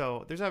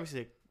 So there's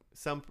obviously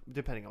some,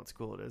 depending on what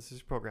school it is,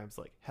 there's programs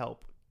like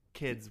help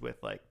kids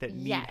with like that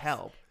need Yes.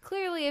 help.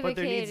 Clearly, if But a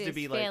there kid needs to is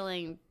be, like-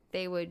 failing,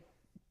 they would.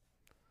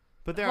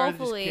 But there are just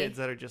Hopefully- kids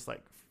that are just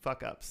like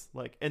fuck ups,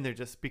 like, and they're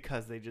just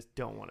because they just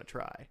don't want to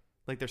try.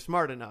 Like they're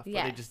smart enough, but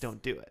they Yes. just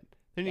don't do it.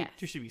 Yes.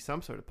 There should be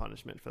some sort of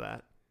punishment for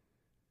that.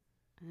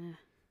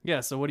 Yeah,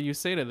 so what do you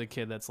say to the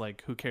kid that's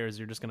like, who cares?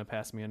 You're just going to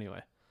pass me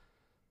anyway.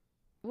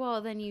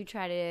 Well, then you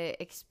try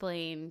to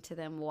explain to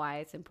them why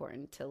it's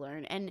important to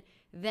learn. And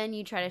then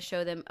you try to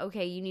show them,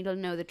 okay, you need to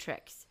know the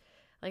tricks.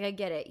 Like, I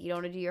get it. You don't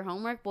want to do your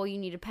homework. Well, you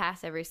need to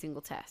pass every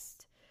single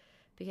test.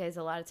 Because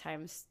a lot of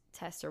times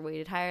tests are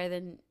weighted higher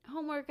than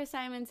homework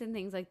assignments and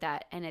things like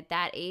that. And at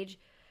that age,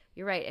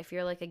 you're right. If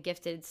you're like a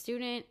gifted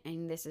student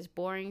and this is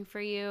boring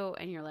for you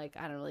and you're like,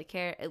 I don't really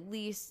care, at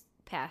least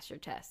pass your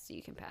test so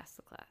you can pass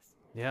the class.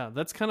 Yeah,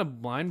 that's kind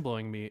of mind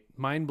blowing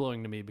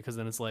to me because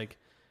then it's like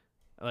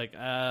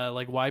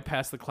why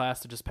pass the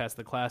class to just pass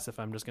the class if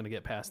I'm just going to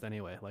get passed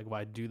anyway? Like,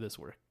 why do this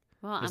work?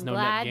 Well, There's I'm no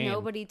net glad gain.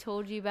 nobody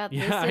told you about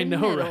Yeah, this I in know,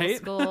 middle right?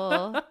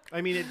 school.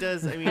 I mean, it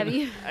does. I Have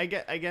mean, you-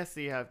 I guess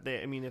you have.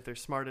 I mean, if they're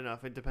smart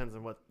enough, it depends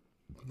on what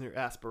their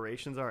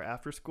aspirations are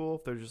after school.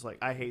 If they're just like,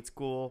 I hate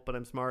school, but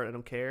I'm smart, I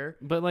don't care.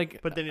 But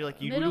like, But then you're like,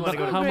 you do Middle want to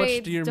go school to how much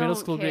grades do your middle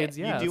don't school care. grades?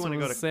 You Yeah, do that's wanna what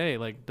go I was to- say.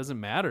 Like, doesn't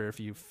matter if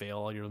you fail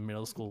all your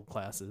middle school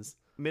classes.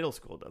 middle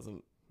school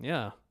doesn't.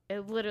 Yeah.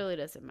 It literally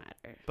doesn't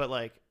matter. But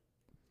like,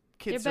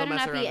 There kids still better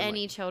mess not around be and,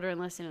 any like, children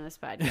listening to this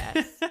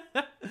podcast.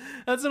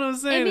 That's what I'm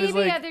saying. And is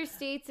maybe like, other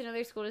states and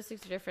other school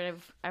districts are different.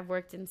 I've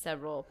worked in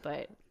several,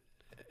 but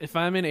if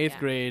I'm in 8th Yeah.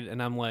 grade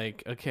and I'm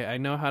like, okay, I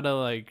know how to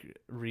like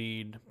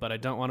read, but I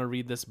don't want to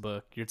read this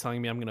book. You're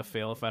telling me I'm gonna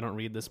fail if I don't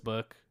read this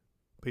book.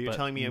 But you're but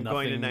telling me I'm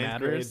going to nothing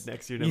ninth matters? grade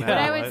next year no Yeah. matter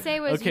what I what. would say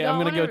was, Okay, you I'm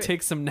don't gonna go wanna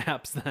take some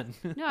naps then.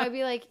 No, I'd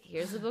be like,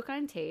 here's the book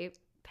on tape.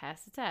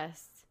 Pass the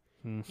test.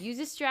 Use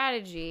a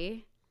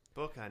strategy.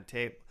 Book on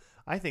tape.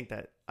 I think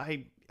that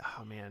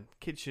oh man,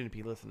 kids shouldn't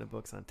be listening to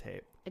books on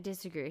tape. I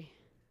disagree.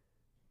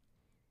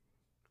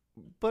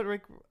 But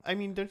Rick, I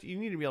mean, don't you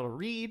need to be able to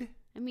read?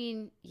 I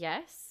mean,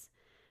 yes,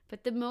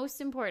 but the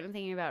most important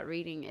thing about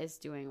reading is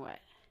doing what?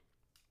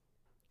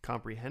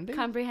 Comprehending?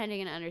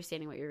 Comprehending and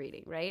understanding what you're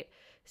reading, right?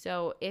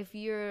 So if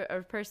you're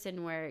a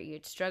person where you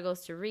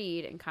struggles to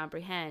read and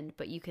comprehend,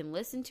 but you can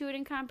listen to it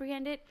and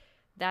comprehend it,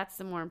 that's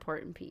the more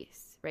important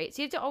piece, right?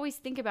 So you have to always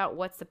think about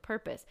what's the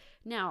purpose.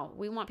 Now,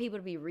 we want people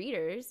to be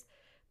readers,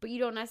 but you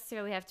don't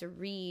necessarily have to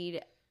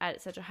read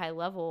at such a high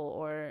level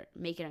or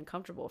make it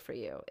uncomfortable for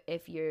you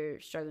if you're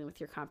struggling with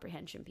your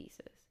comprehension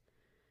pieces.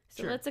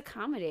 So Sure. let's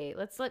accommodate.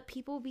 Let's let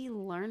people be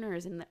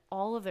learners in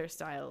all of their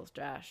styles,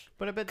 Josh.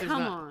 But I bet there's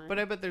Come not. on. But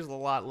I bet there's a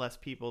lot less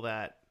people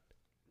that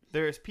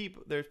there's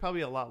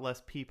probably a lot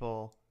less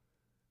people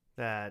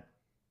that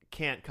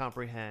can't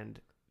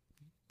comprehend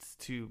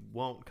to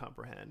won't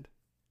comprehend.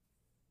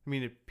 I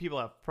mean, if people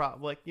have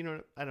like, you know,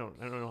 I don't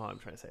know how I'm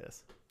trying to say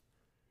this.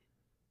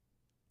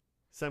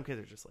 Some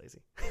kids are just lazy,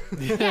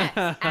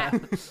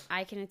 Yes,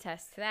 I can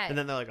attest to that. and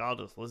then they're like, "I'll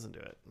just listen to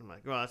it." I'm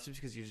like, "Well, that's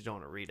just because you just don't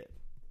want to read it.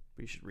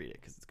 But you should read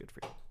it because it's good for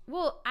you."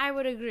 Well, I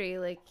would agree.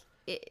 Like,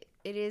 it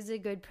is a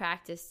good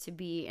practice to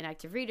be an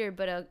active reader.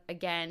 But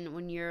again,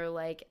 when you're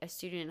like a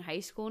student in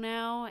high school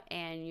now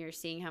and you're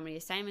seeing how many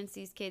assignments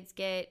these kids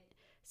get,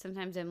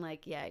 sometimes I'm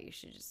like, yeah, you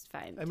should just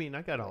find. I mean,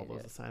 I got all Read those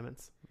it.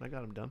 assignments. I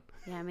got them done.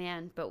 Yeah,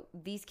 man. But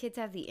these kids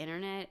have the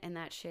internet and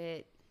that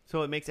shit.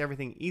 So it makes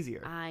everything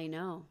easier. I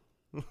know.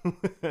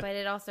 But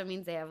it also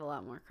means they have a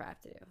lot more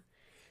crap to do.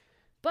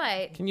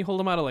 But Can you hold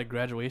them out of like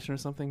graduation or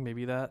something?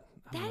 Maybe that.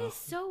 I don't that know. is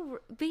so.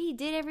 But he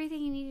did everything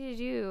he needed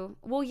to do.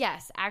 Well,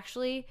 yes,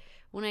 actually,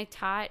 when I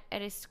taught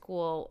at a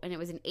school and it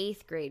was an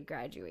 8th grade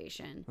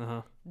graduation,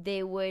 Uh-huh.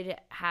 they would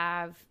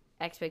have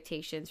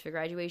expectations for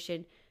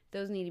graduation.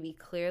 Those need to be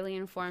clearly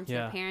informed to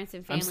Yeah. the parents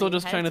and family. I'm still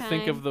just ahead trying to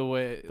think time. of the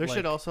way. There like,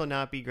 should also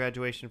not be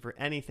graduation for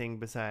anything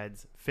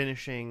besides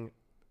finishing,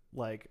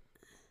 like,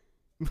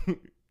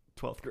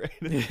 12th grade.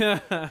 Yeah.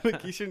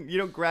 Like you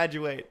don't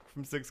graduate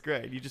from 6th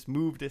grade. You just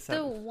move to 7th.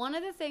 So one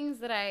of the things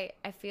that I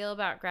feel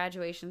about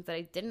graduations that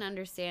I didn't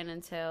understand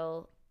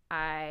until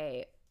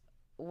I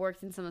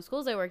worked in some of the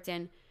schools I worked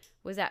in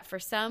was that for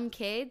some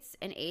kids,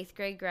 an 8th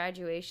grade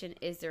graduation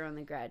is their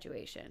only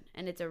graduation.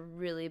 And it's a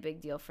really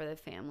big deal for the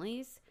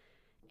families.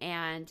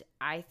 And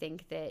I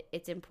think that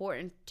it's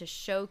important to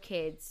show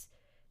kids,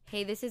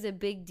 hey, this is a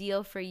big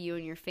deal for you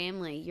and your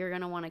family. You're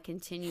going to want to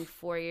continue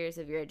 4 years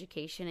of your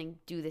education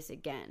and do this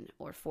again,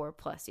 or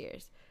 4+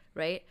 years,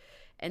 right?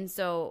 And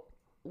so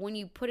when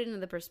you put it into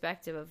the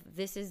perspective of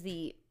this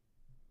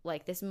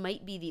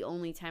might be the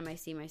only time I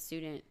see my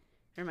student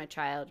or my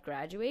child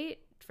graduate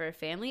for a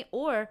family,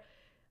 or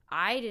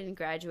I didn't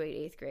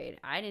graduate 8th grade.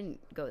 I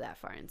didn't go that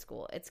far in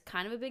school. It's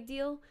kind of a big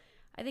deal.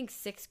 I think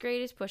 6th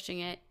grade is pushing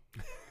it.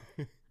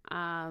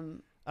 I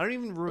don't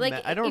even remember.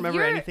 Like, I don't if remember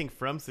you're- anything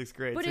from 6th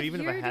grade. but So if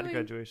even if I you're had doing-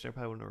 graduation, I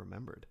probably wouldn't have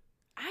remembered.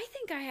 I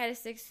think I had a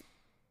 6th.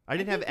 I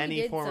didn't I have think we any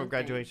did form of something.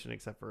 graduation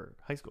except for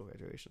high school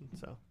graduation.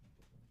 So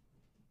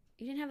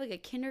You didn't have like a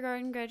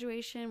kindergarten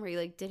graduation where you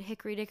like did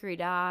Hickory Dickory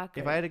Dock?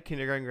 if or- I had a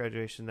kindergarten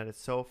graduation that is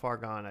so far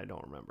gone, I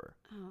don't remember.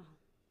 Oh.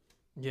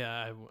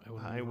 Yeah,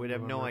 I would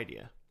have no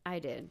idea. I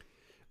did.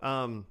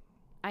 Um,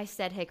 I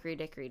said Hickory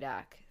Dickory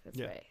Dock. That's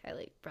Yeah. right.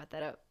 I brought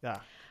that up. yeah,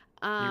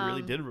 you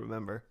really did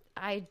remember.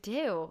 I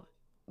do,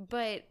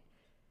 but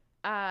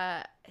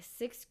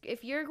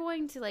if you're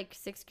going to like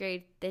 6th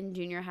grade, then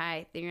junior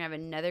high, then you're gonna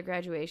have another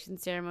graduation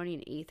ceremony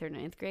in 8th or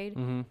 9th grade.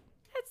 Mm-hmm.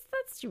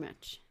 That's too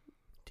much.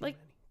 Too Like-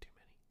 many.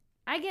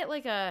 I get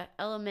like a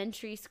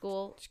elementary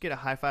school. Just get a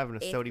high five and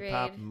a 8th sody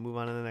pop grade. and move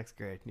on to the next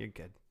grade. You're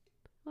good.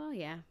 Well,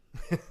 yeah.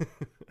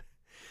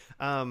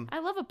 Um, I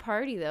love a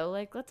party though.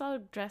 Like, let's all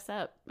dress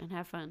up and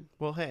have fun.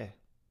 well, hey,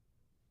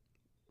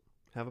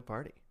 have a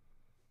party.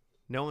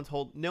 No one's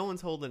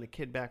holding a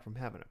kid back from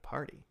having a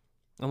party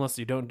Unless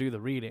you don't do the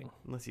reading.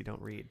 unless you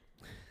don't read.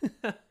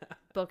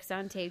 Books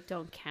on tape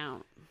don't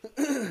count.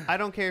 I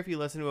don't care if you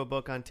listen to a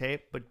book on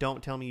tape, but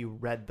don't tell me you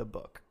read the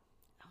book.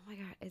 Oh my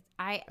god,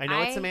 I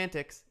know it's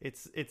semantics.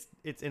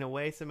 It's in a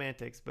way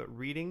semantics, but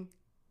reading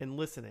and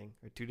listening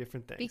are two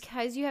different things.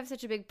 Because you have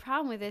such a big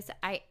problem with this,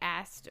 I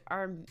asked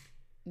our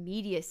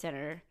media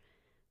center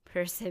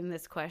person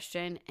this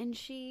question, and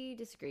she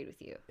disagreed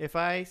with you. If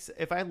I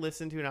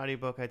listen to an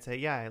audiobook, I'd say,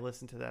 yeah, I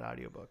listened to that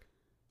audiobook.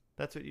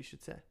 That's what you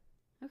should say.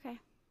 Okay.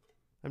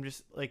 I'm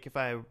just like, if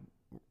I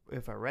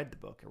read the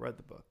book, I read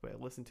the book, but I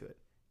listened to it.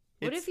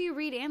 What if you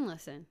read and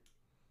listen?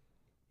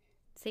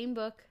 Same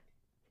book.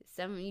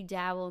 Some you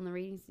dabble in the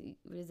readings.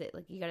 What is it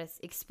like? You gotta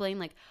explain.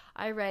 Like,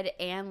 I read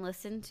and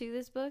listened to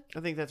this book. I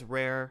think that's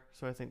rare,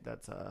 so I think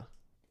that's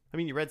I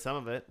mean, you read some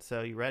of it,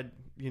 so you read,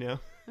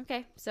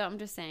 Okay, so I'm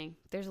just saying,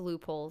 there's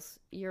loopholes.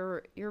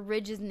 Your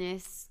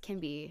rigidness can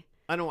be.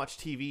 I don't watch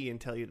TV and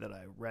tell you that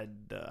I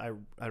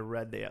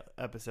read the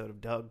episode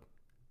of Doug.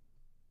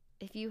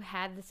 If you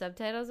had the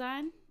subtitles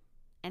on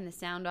and the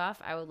sound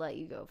off, I would let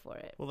you go for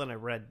it. Well, then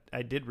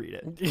I did read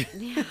it.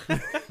 Yeah.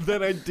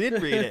 Then I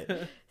did read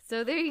it.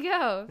 So there you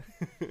go.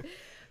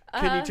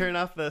 Can you turn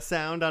off the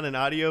sound on an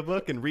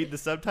audiobook and read the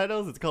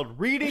subtitles? It's called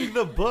reading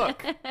the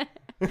book.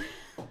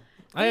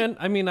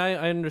 I mean,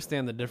 I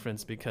understand the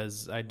difference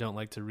because I don't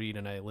like to read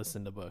and I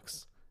listen to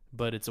books,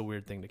 but it's a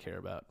weird thing to care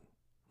about.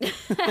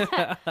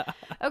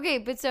 Okay,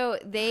 but so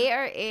they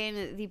are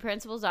in the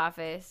principal's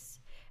office,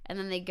 and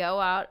then they go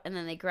out, and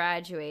then they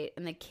graduate,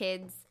 and the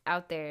kids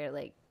out there,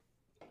 like,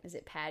 is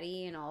it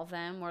Patty and all of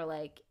them were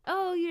like,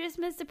 "Oh, you just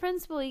missed the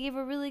principal. He gave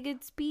a really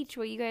good speech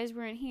while you guys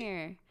weren't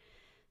here."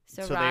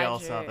 So Roger, they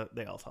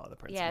all saw the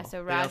principal. Yeah, so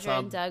They all Roger saw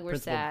and Doug were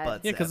Principal sad.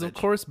 Bud Yeah, because of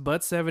Savage. course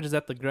Bud Savage is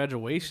at the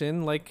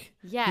graduation. Like,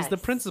 Yes, he's the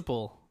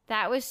principal.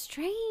 That was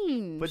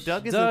strange. But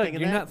Doug isn't Doug,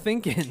 thinking you're that. not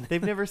thinking.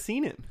 They've never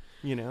seen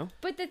him,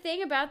 But the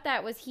thing about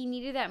that was he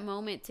needed that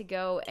moment to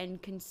go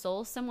and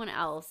console someone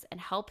else and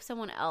help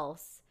someone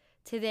else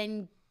to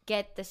then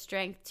get the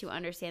strength to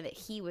understand that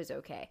he was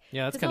okay.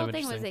 Yeah, that's the kind whole of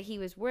thing was interesting. that he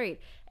was worried,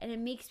 and it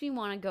makes me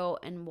want to go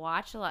and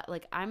watch a lot.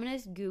 Like, I'm gonna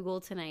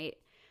Google tonight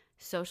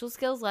social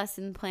skills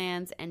lesson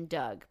plans and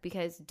Doug,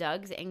 because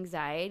Doug's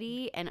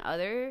anxiety and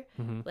other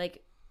Mm-hmm.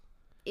 like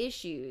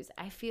issues,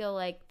 I feel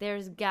like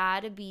there's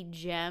gotta be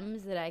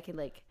gems that I could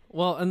like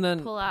Well, and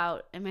then pull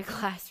out in my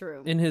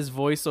classroom. in his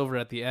voiceover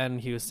at the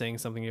end, he was saying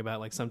something about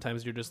like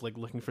sometimes you're just like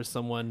looking for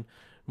someone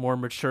more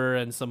mature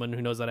and someone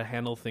who knows how to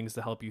handle things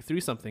to help you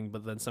through something,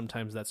 but then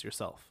sometimes that's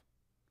yourself.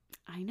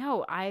 I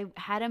know. I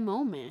had a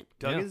moment.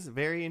 Doug Yeah. is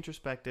very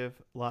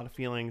introspective, a lot of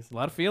feelings. A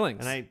lot of feelings.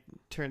 And I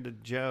turned to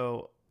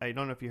Joe. I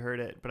don't know if you heard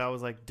it, but I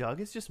was like, Doug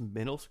is just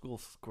middle school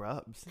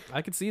Scrubs.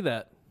 I could see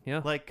that.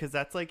 Yeah. Like, because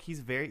that's like,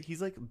 he's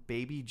like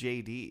baby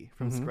JD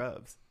from Mhm.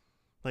 Scrubs.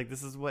 Like,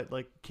 this is what,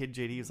 like, kid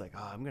JD is like,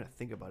 oh, I'm going to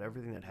think about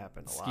everything that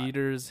happened a lot.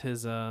 Skeeter's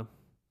his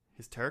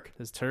Turk?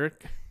 his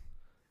Turk.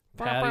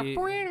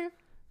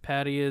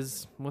 Patty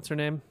is, what's her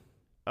name?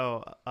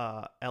 Oh,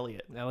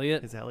 Elliot.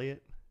 Elliot. Is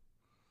Elliot?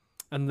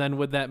 And then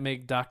would that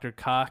make Dr.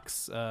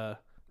 Cox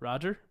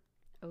Roger?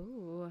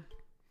 Ooh.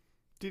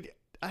 Dude,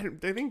 I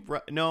think,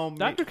 no.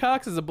 Dr.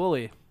 Cox is a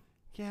bully.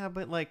 Yeah,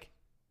 but, like,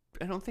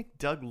 I don't think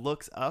Doug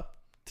looks up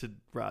to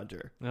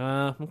Roger.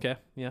 Okay.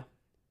 Yeah.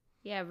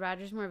 Yeah,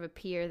 Roger's more of a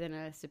peer than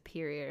a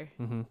superior.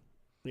 Mm-hmm.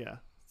 Yeah.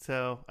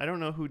 So, I don't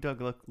know who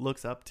Doug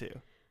looks up to.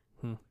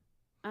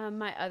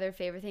 My other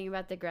favorite thing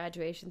about the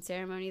graduation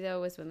ceremony,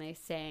 though, was when they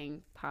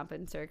sang Pomp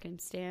and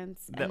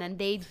Circumstance. That- And then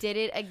they did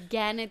it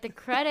again at the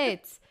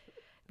credits.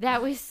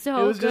 That was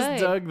so It was good.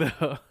 just Doug,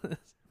 though.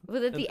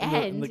 Well, at the in the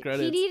end, he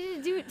credits. needed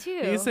to do it,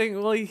 too. He's saying,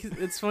 well,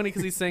 it's funny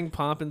because he's saying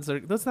pomp and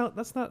there's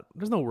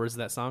no words to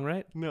that song,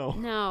 right? No.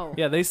 No.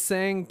 Yeah, they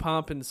sang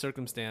pomp and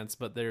circumstance,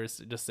 but they're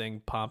just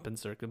saying pomp and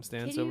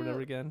circumstance Can over and you-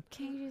 over again.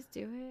 Can you just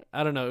do it?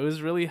 I don't know. It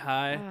was really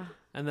high. Ah.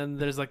 And then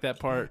there's like that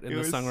part in It the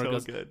was song where so it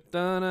goes, good.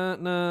 da na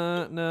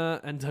na na,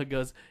 and Doug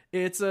goes,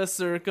 it's a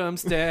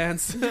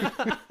circumstance.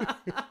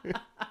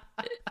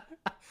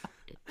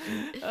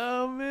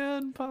 Oh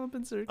man, pomp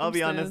and circumstance. I'll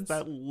be honest,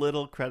 that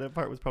little credit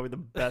part was probably the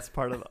best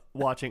part of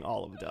watching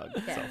all of Doug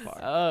so Yes. far.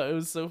 Oh, it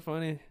was so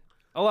funny.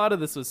 A lot of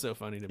this was so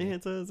funny to me.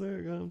 It's a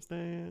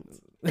circumstance.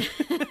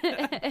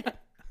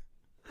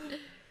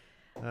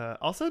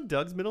 Also,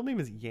 Doug's middle name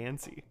is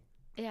Yancey,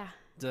 Yeah.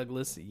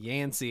 Douglas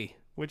Yancey.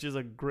 which is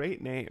a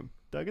great name.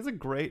 Doug is a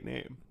great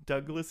name.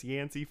 Douglas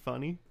Yancey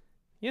Funny.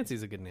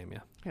 Yancey's a good name, yeah.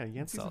 Yeah,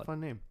 Yancey's a Solid. fun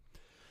name.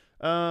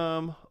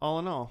 All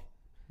in all,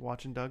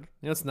 watching Doug.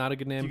 You know, it's not a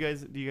good name.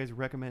 Do you guys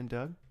recommend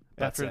Doug?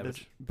 Butt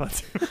Savage.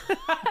 But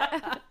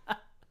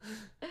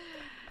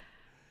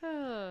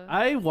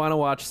I want to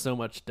watch so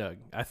much Doug.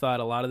 I thought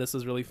a lot of this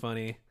was really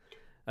funny.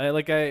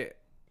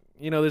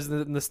 There's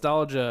the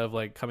nostalgia of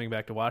like coming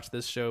back to watch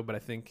this show, but I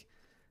think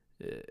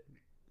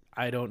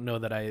I don't know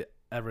that I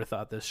ever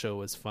thought this show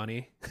was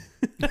funny,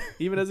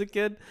 even as a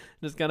kid.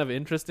 Just kind of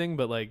interesting,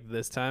 but like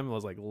this time I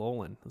was like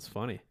lolling. It's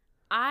funny.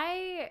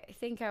 I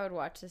think I would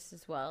watch this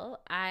as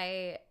well.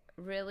 I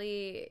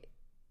really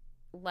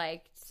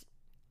liked.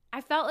 I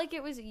felt like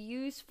it was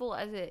useful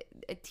as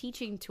a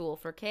teaching tool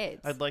for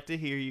kids. I'd like to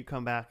hear you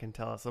come back and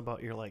tell us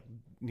about your like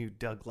new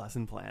Doug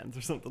lesson plans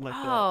or something like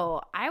that.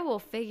 Oh, I will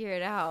figure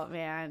it out,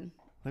 man.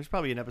 There's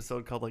probably an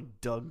episode called like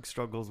Doug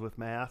struggles with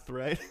math,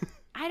 right?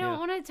 I don't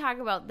want to talk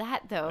about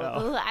that though.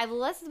 Oh. The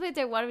lessons bit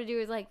I wanted to do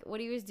is like what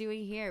he was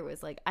doing here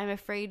was like I'm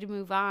afraid to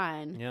move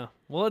on. Yeah.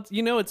 Well,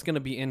 it's going to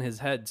be in his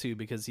head too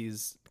because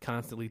he's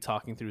constantly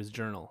talking through his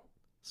journal.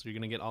 So you're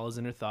going to get all his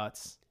inner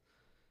thoughts.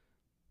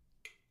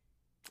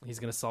 He's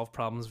going to solve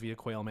problems via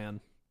Quail Man.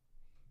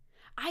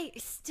 I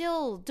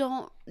still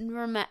don't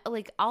remember.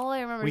 Like all I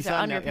remember is the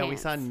underpants. we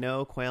saw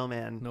no Quail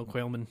Man, No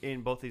Quailman.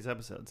 in both these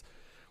episodes,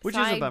 which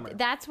So is a bummer.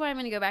 That's why I'm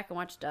going to go back and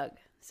watch Doug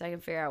so I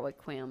can figure out what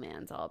Quail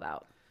Man's all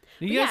about.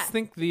 Do But you guys yeah,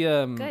 think the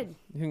good.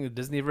 You think the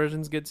Disney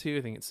version's good too?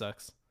 I think it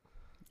sucks.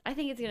 I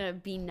think it's going to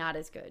be not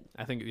as good.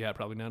 I think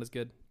probably not as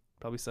good.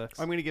 Probably sucks.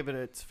 I'm gonna give it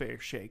its fair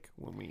shake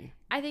when we.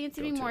 I think it's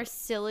going Go to be to more it.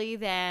 silly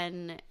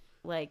than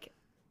like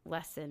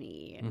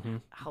lesson-y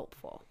and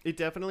helpful. It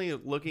definitely,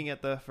 looking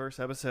at the first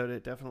episode,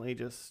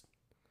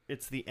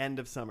 it's the end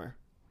of summer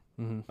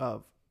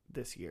of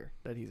this year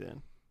that he's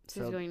in.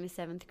 So he's going to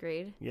 7th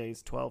grade. Yeah,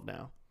 he's 12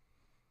 now.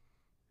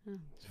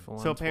 Full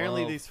So on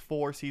apparently 12. these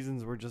 4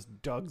 seasons were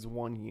just Doug's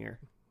 1 year.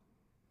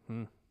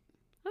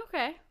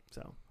 Okay.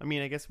 So, I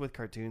mean, I guess with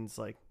cartoons,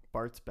 like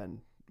Bart's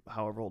been,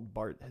 however old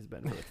Bart has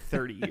been for like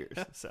 30 years.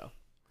 So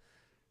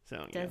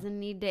yeah, Doesn't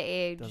need to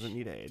age. doesn't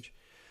need age.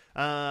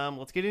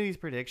 Let's get into these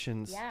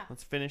predictions. Yeah.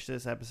 Let's finish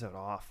this episode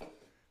off.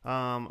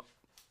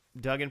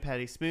 Doug and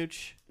Patty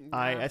smooch.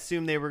 I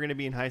assumed they were going to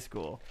be in high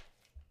school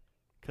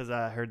because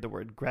I heard the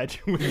word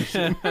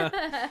graduation.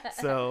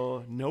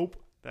 So nope.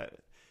 That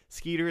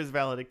Skeeter is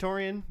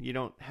valedictorian. You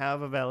don't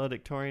have a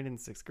valedictorian in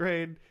 6th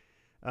grade.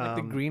 Like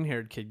the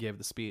green-haired kid gave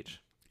the speech.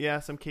 Yeah,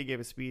 some kid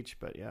gave a speech,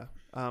 but yeah.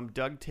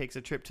 Doug takes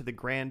a trip to the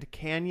Grand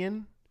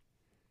Canyon.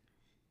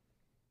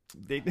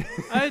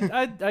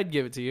 I'd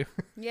give it to you.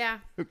 Yeah.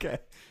 Okay.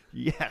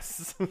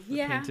 Yes.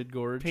 Yeah. Painted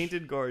Gorge.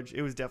 Painted Gorge.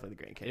 It was definitely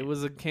the Grand Canyon. It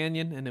was a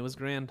canyon and it was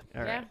grand.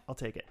 All right. Yeah. I'll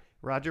take it.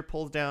 Roger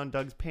pulls down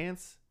Doug's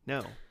pants.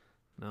 No,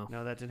 No.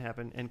 that didn't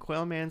happen. And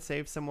Quailman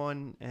saves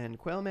someone, and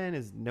Quailman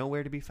is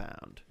nowhere to be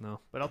found. No.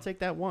 But I'll take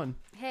that one.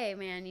 Hey,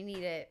 man, you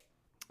need it.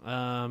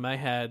 I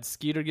had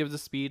Skeeter gives a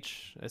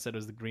speech. I said it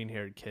was the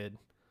green-haired kid.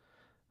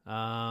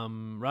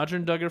 Roger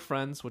and Doug are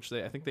friends, which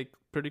I think they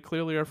pretty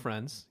clearly are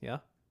friends. Yeah.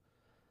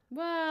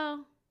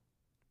 Well,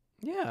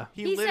 Yeah.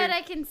 he said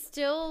I can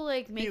still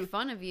like make he-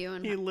 fun of you,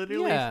 and He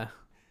literally. Yeah.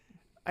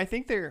 I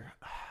think they're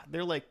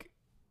like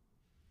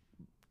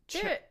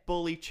They're-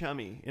 bully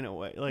chummy in a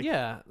way. Like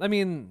Yeah. I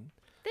mean,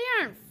 they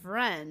aren't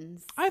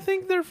friends. I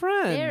think they're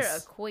friends. They're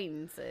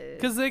acquaintances.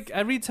 Because like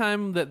every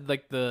time that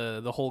like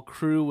the whole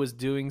crew was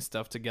doing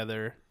stuff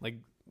together, like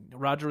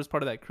Roger was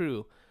part of that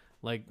crew.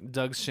 Like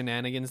Doug's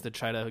shenanigans to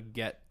try to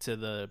get to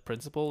the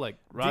principal, like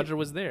Roger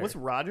was there. Was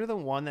Roger the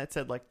one that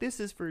said like this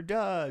is for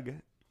Doug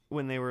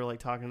when they were like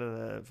talking to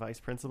the vice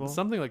principal?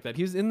 Something like that.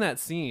 He was in that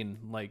scene.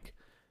 Like,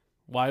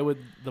 why would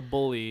the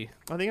bully?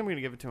 I think I'm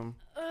gonna give it to him.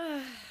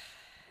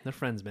 They're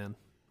friends, man.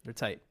 They're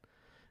tight.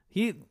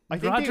 I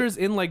think Roger's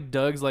in like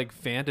Doug's like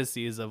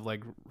fantasies of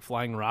like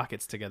flying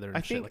rockets together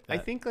and shit like that. I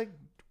think like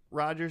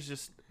Roger's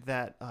just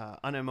that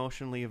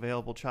unemotionally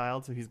available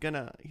child, so he's going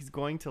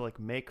to like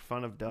make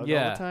fun of Doug all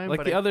the time. Like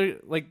but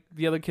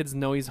the other kids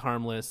know he's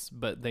harmless,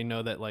 but they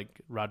know that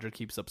like Roger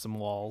keeps up some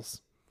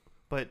walls.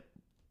 but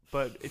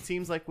it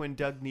seems like when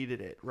Doug needed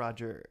it,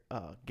 Roger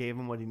gave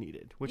him what he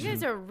needed, which you guys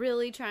is are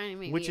really trying to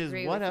make me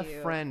agree what a with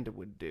you. friend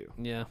would do.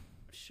 Yeah.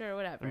 Sure,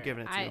 whatever. I'm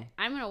giving it to you.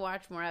 I'm gonna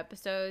watch more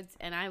episodes,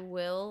 and I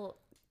will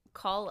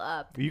call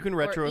up. You can or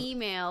retro.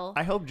 email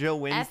I hope Joe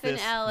wins this.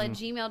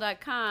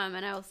 fnl@gmail.com,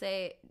 and I will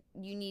say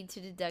you need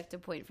to deduct a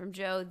point from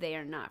Joe. They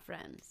are not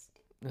friends.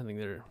 I think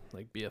they're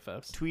like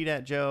BFFs. Tweet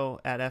at Joe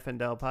at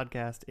FNL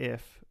podcast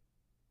if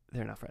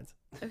they're not friends.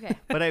 Okay.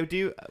 But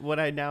what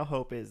I now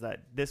hope is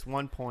that this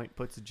 1 point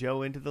puts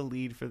Joe into the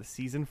lead for the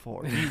season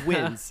 4. He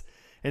wins,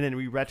 and then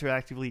we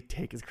retroactively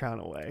take his crown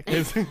away.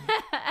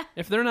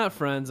 If they're not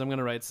friends, I'm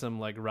gonna write some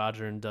like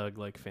Roger and Doug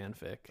like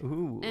fanfic.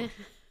 Ooh.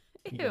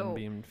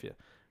 Ew.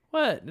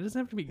 What? It doesn't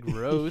have to be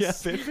gross. Yeah,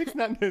 fanfic's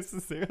not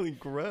necessarily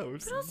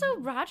gross. But also,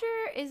 Roger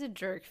is a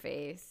jerk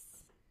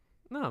face.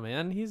 No,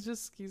 man. He's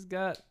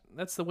got.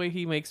 That's the way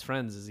he makes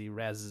friends. Is he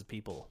razzes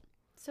people.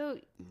 So,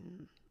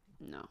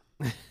 no.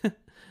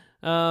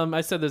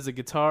 I said there's a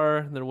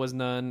guitar. There was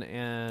none,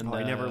 and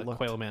I never looked.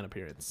 Quail Man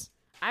appearance.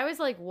 I was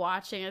like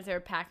watching as they were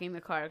packing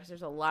the car because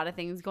there's a lot of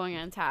things going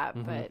on top,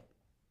 but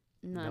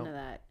none Nope. of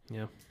that.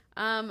 Yeah.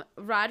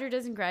 Roger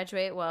doesn't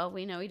graduate. Well,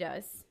 we know he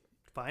does.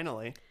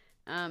 Finally.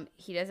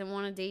 He doesn't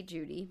want to date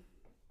Judy.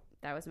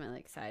 That was my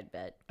like side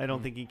bet. I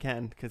don't think he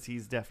can because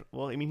he's definitely.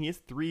 Well, I mean, he is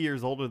 3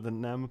 years older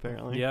than them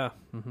apparently. Yeah.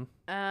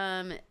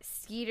 Mm-hmm.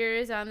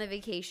 Skeeter's on the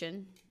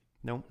vacation.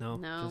 Nope. No.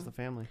 No. Just the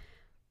family.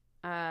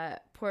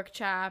 Pork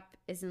Chop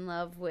is in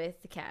love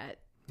with the cat.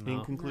 No.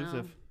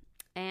 Inconclusive.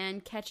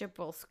 And Ketchup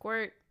will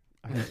squirt.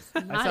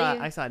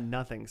 I saw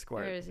nothing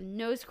squirt. There's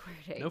no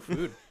squirting. No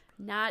food.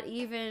 Not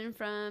even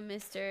from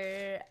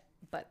Mr.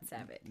 Butt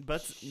Savage.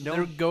 But They're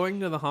no. going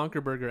to the Honker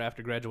Burger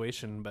after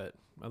graduation, but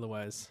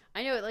otherwise.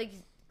 I know it like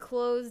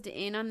closed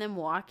in on them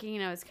walking,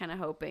 and I was kind of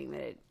hoping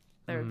that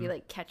there would be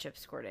like ketchup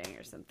squirting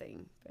or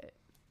something, but it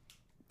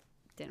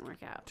didn't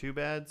work out. Too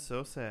bad.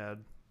 So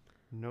sad.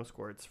 No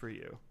squirts for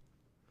you.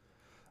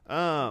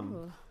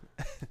 Ooh.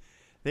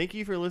 Thank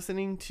you for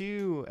listening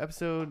to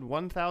episode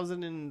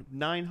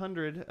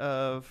 1900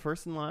 of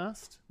First and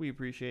Last. We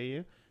appreciate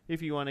you.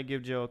 If you want to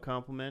give Joe a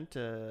compliment,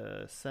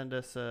 send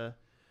us a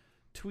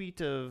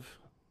tweet of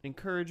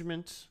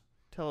encouragement.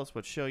 Tell us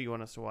what show you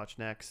want us to watch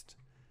next.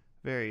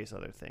 Various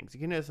other things. You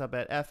can hit us up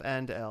at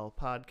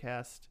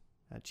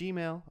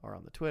fndlpodcast@gmail or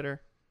on the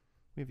Twitter.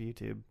 We have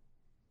YouTube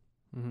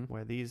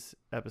where these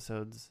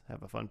episodes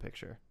have a fun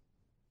picture.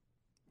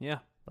 Yeah.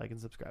 Like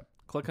and subscribe.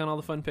 Click on all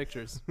the fun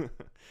pictures. We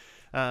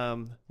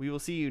will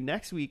see you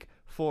next week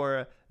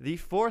for the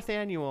 4th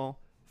annual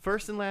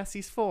First and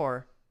Lasties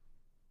 4.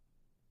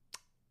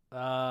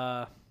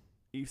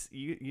 You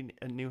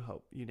A New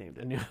Hope. You named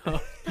it.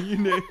 You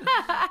named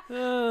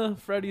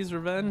Freddy's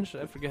Revenge.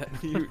 I forget.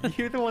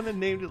 You're the one that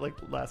named it like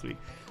last week.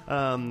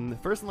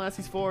 First and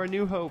Lasties 4, A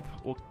New Hope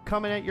will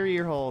come in at your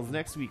ear holes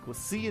next week. We'll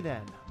see you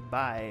then.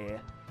 Bye.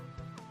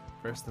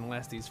 First and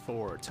Lasties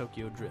 4,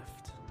 Tokyo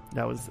Drift.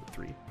 That was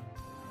 3.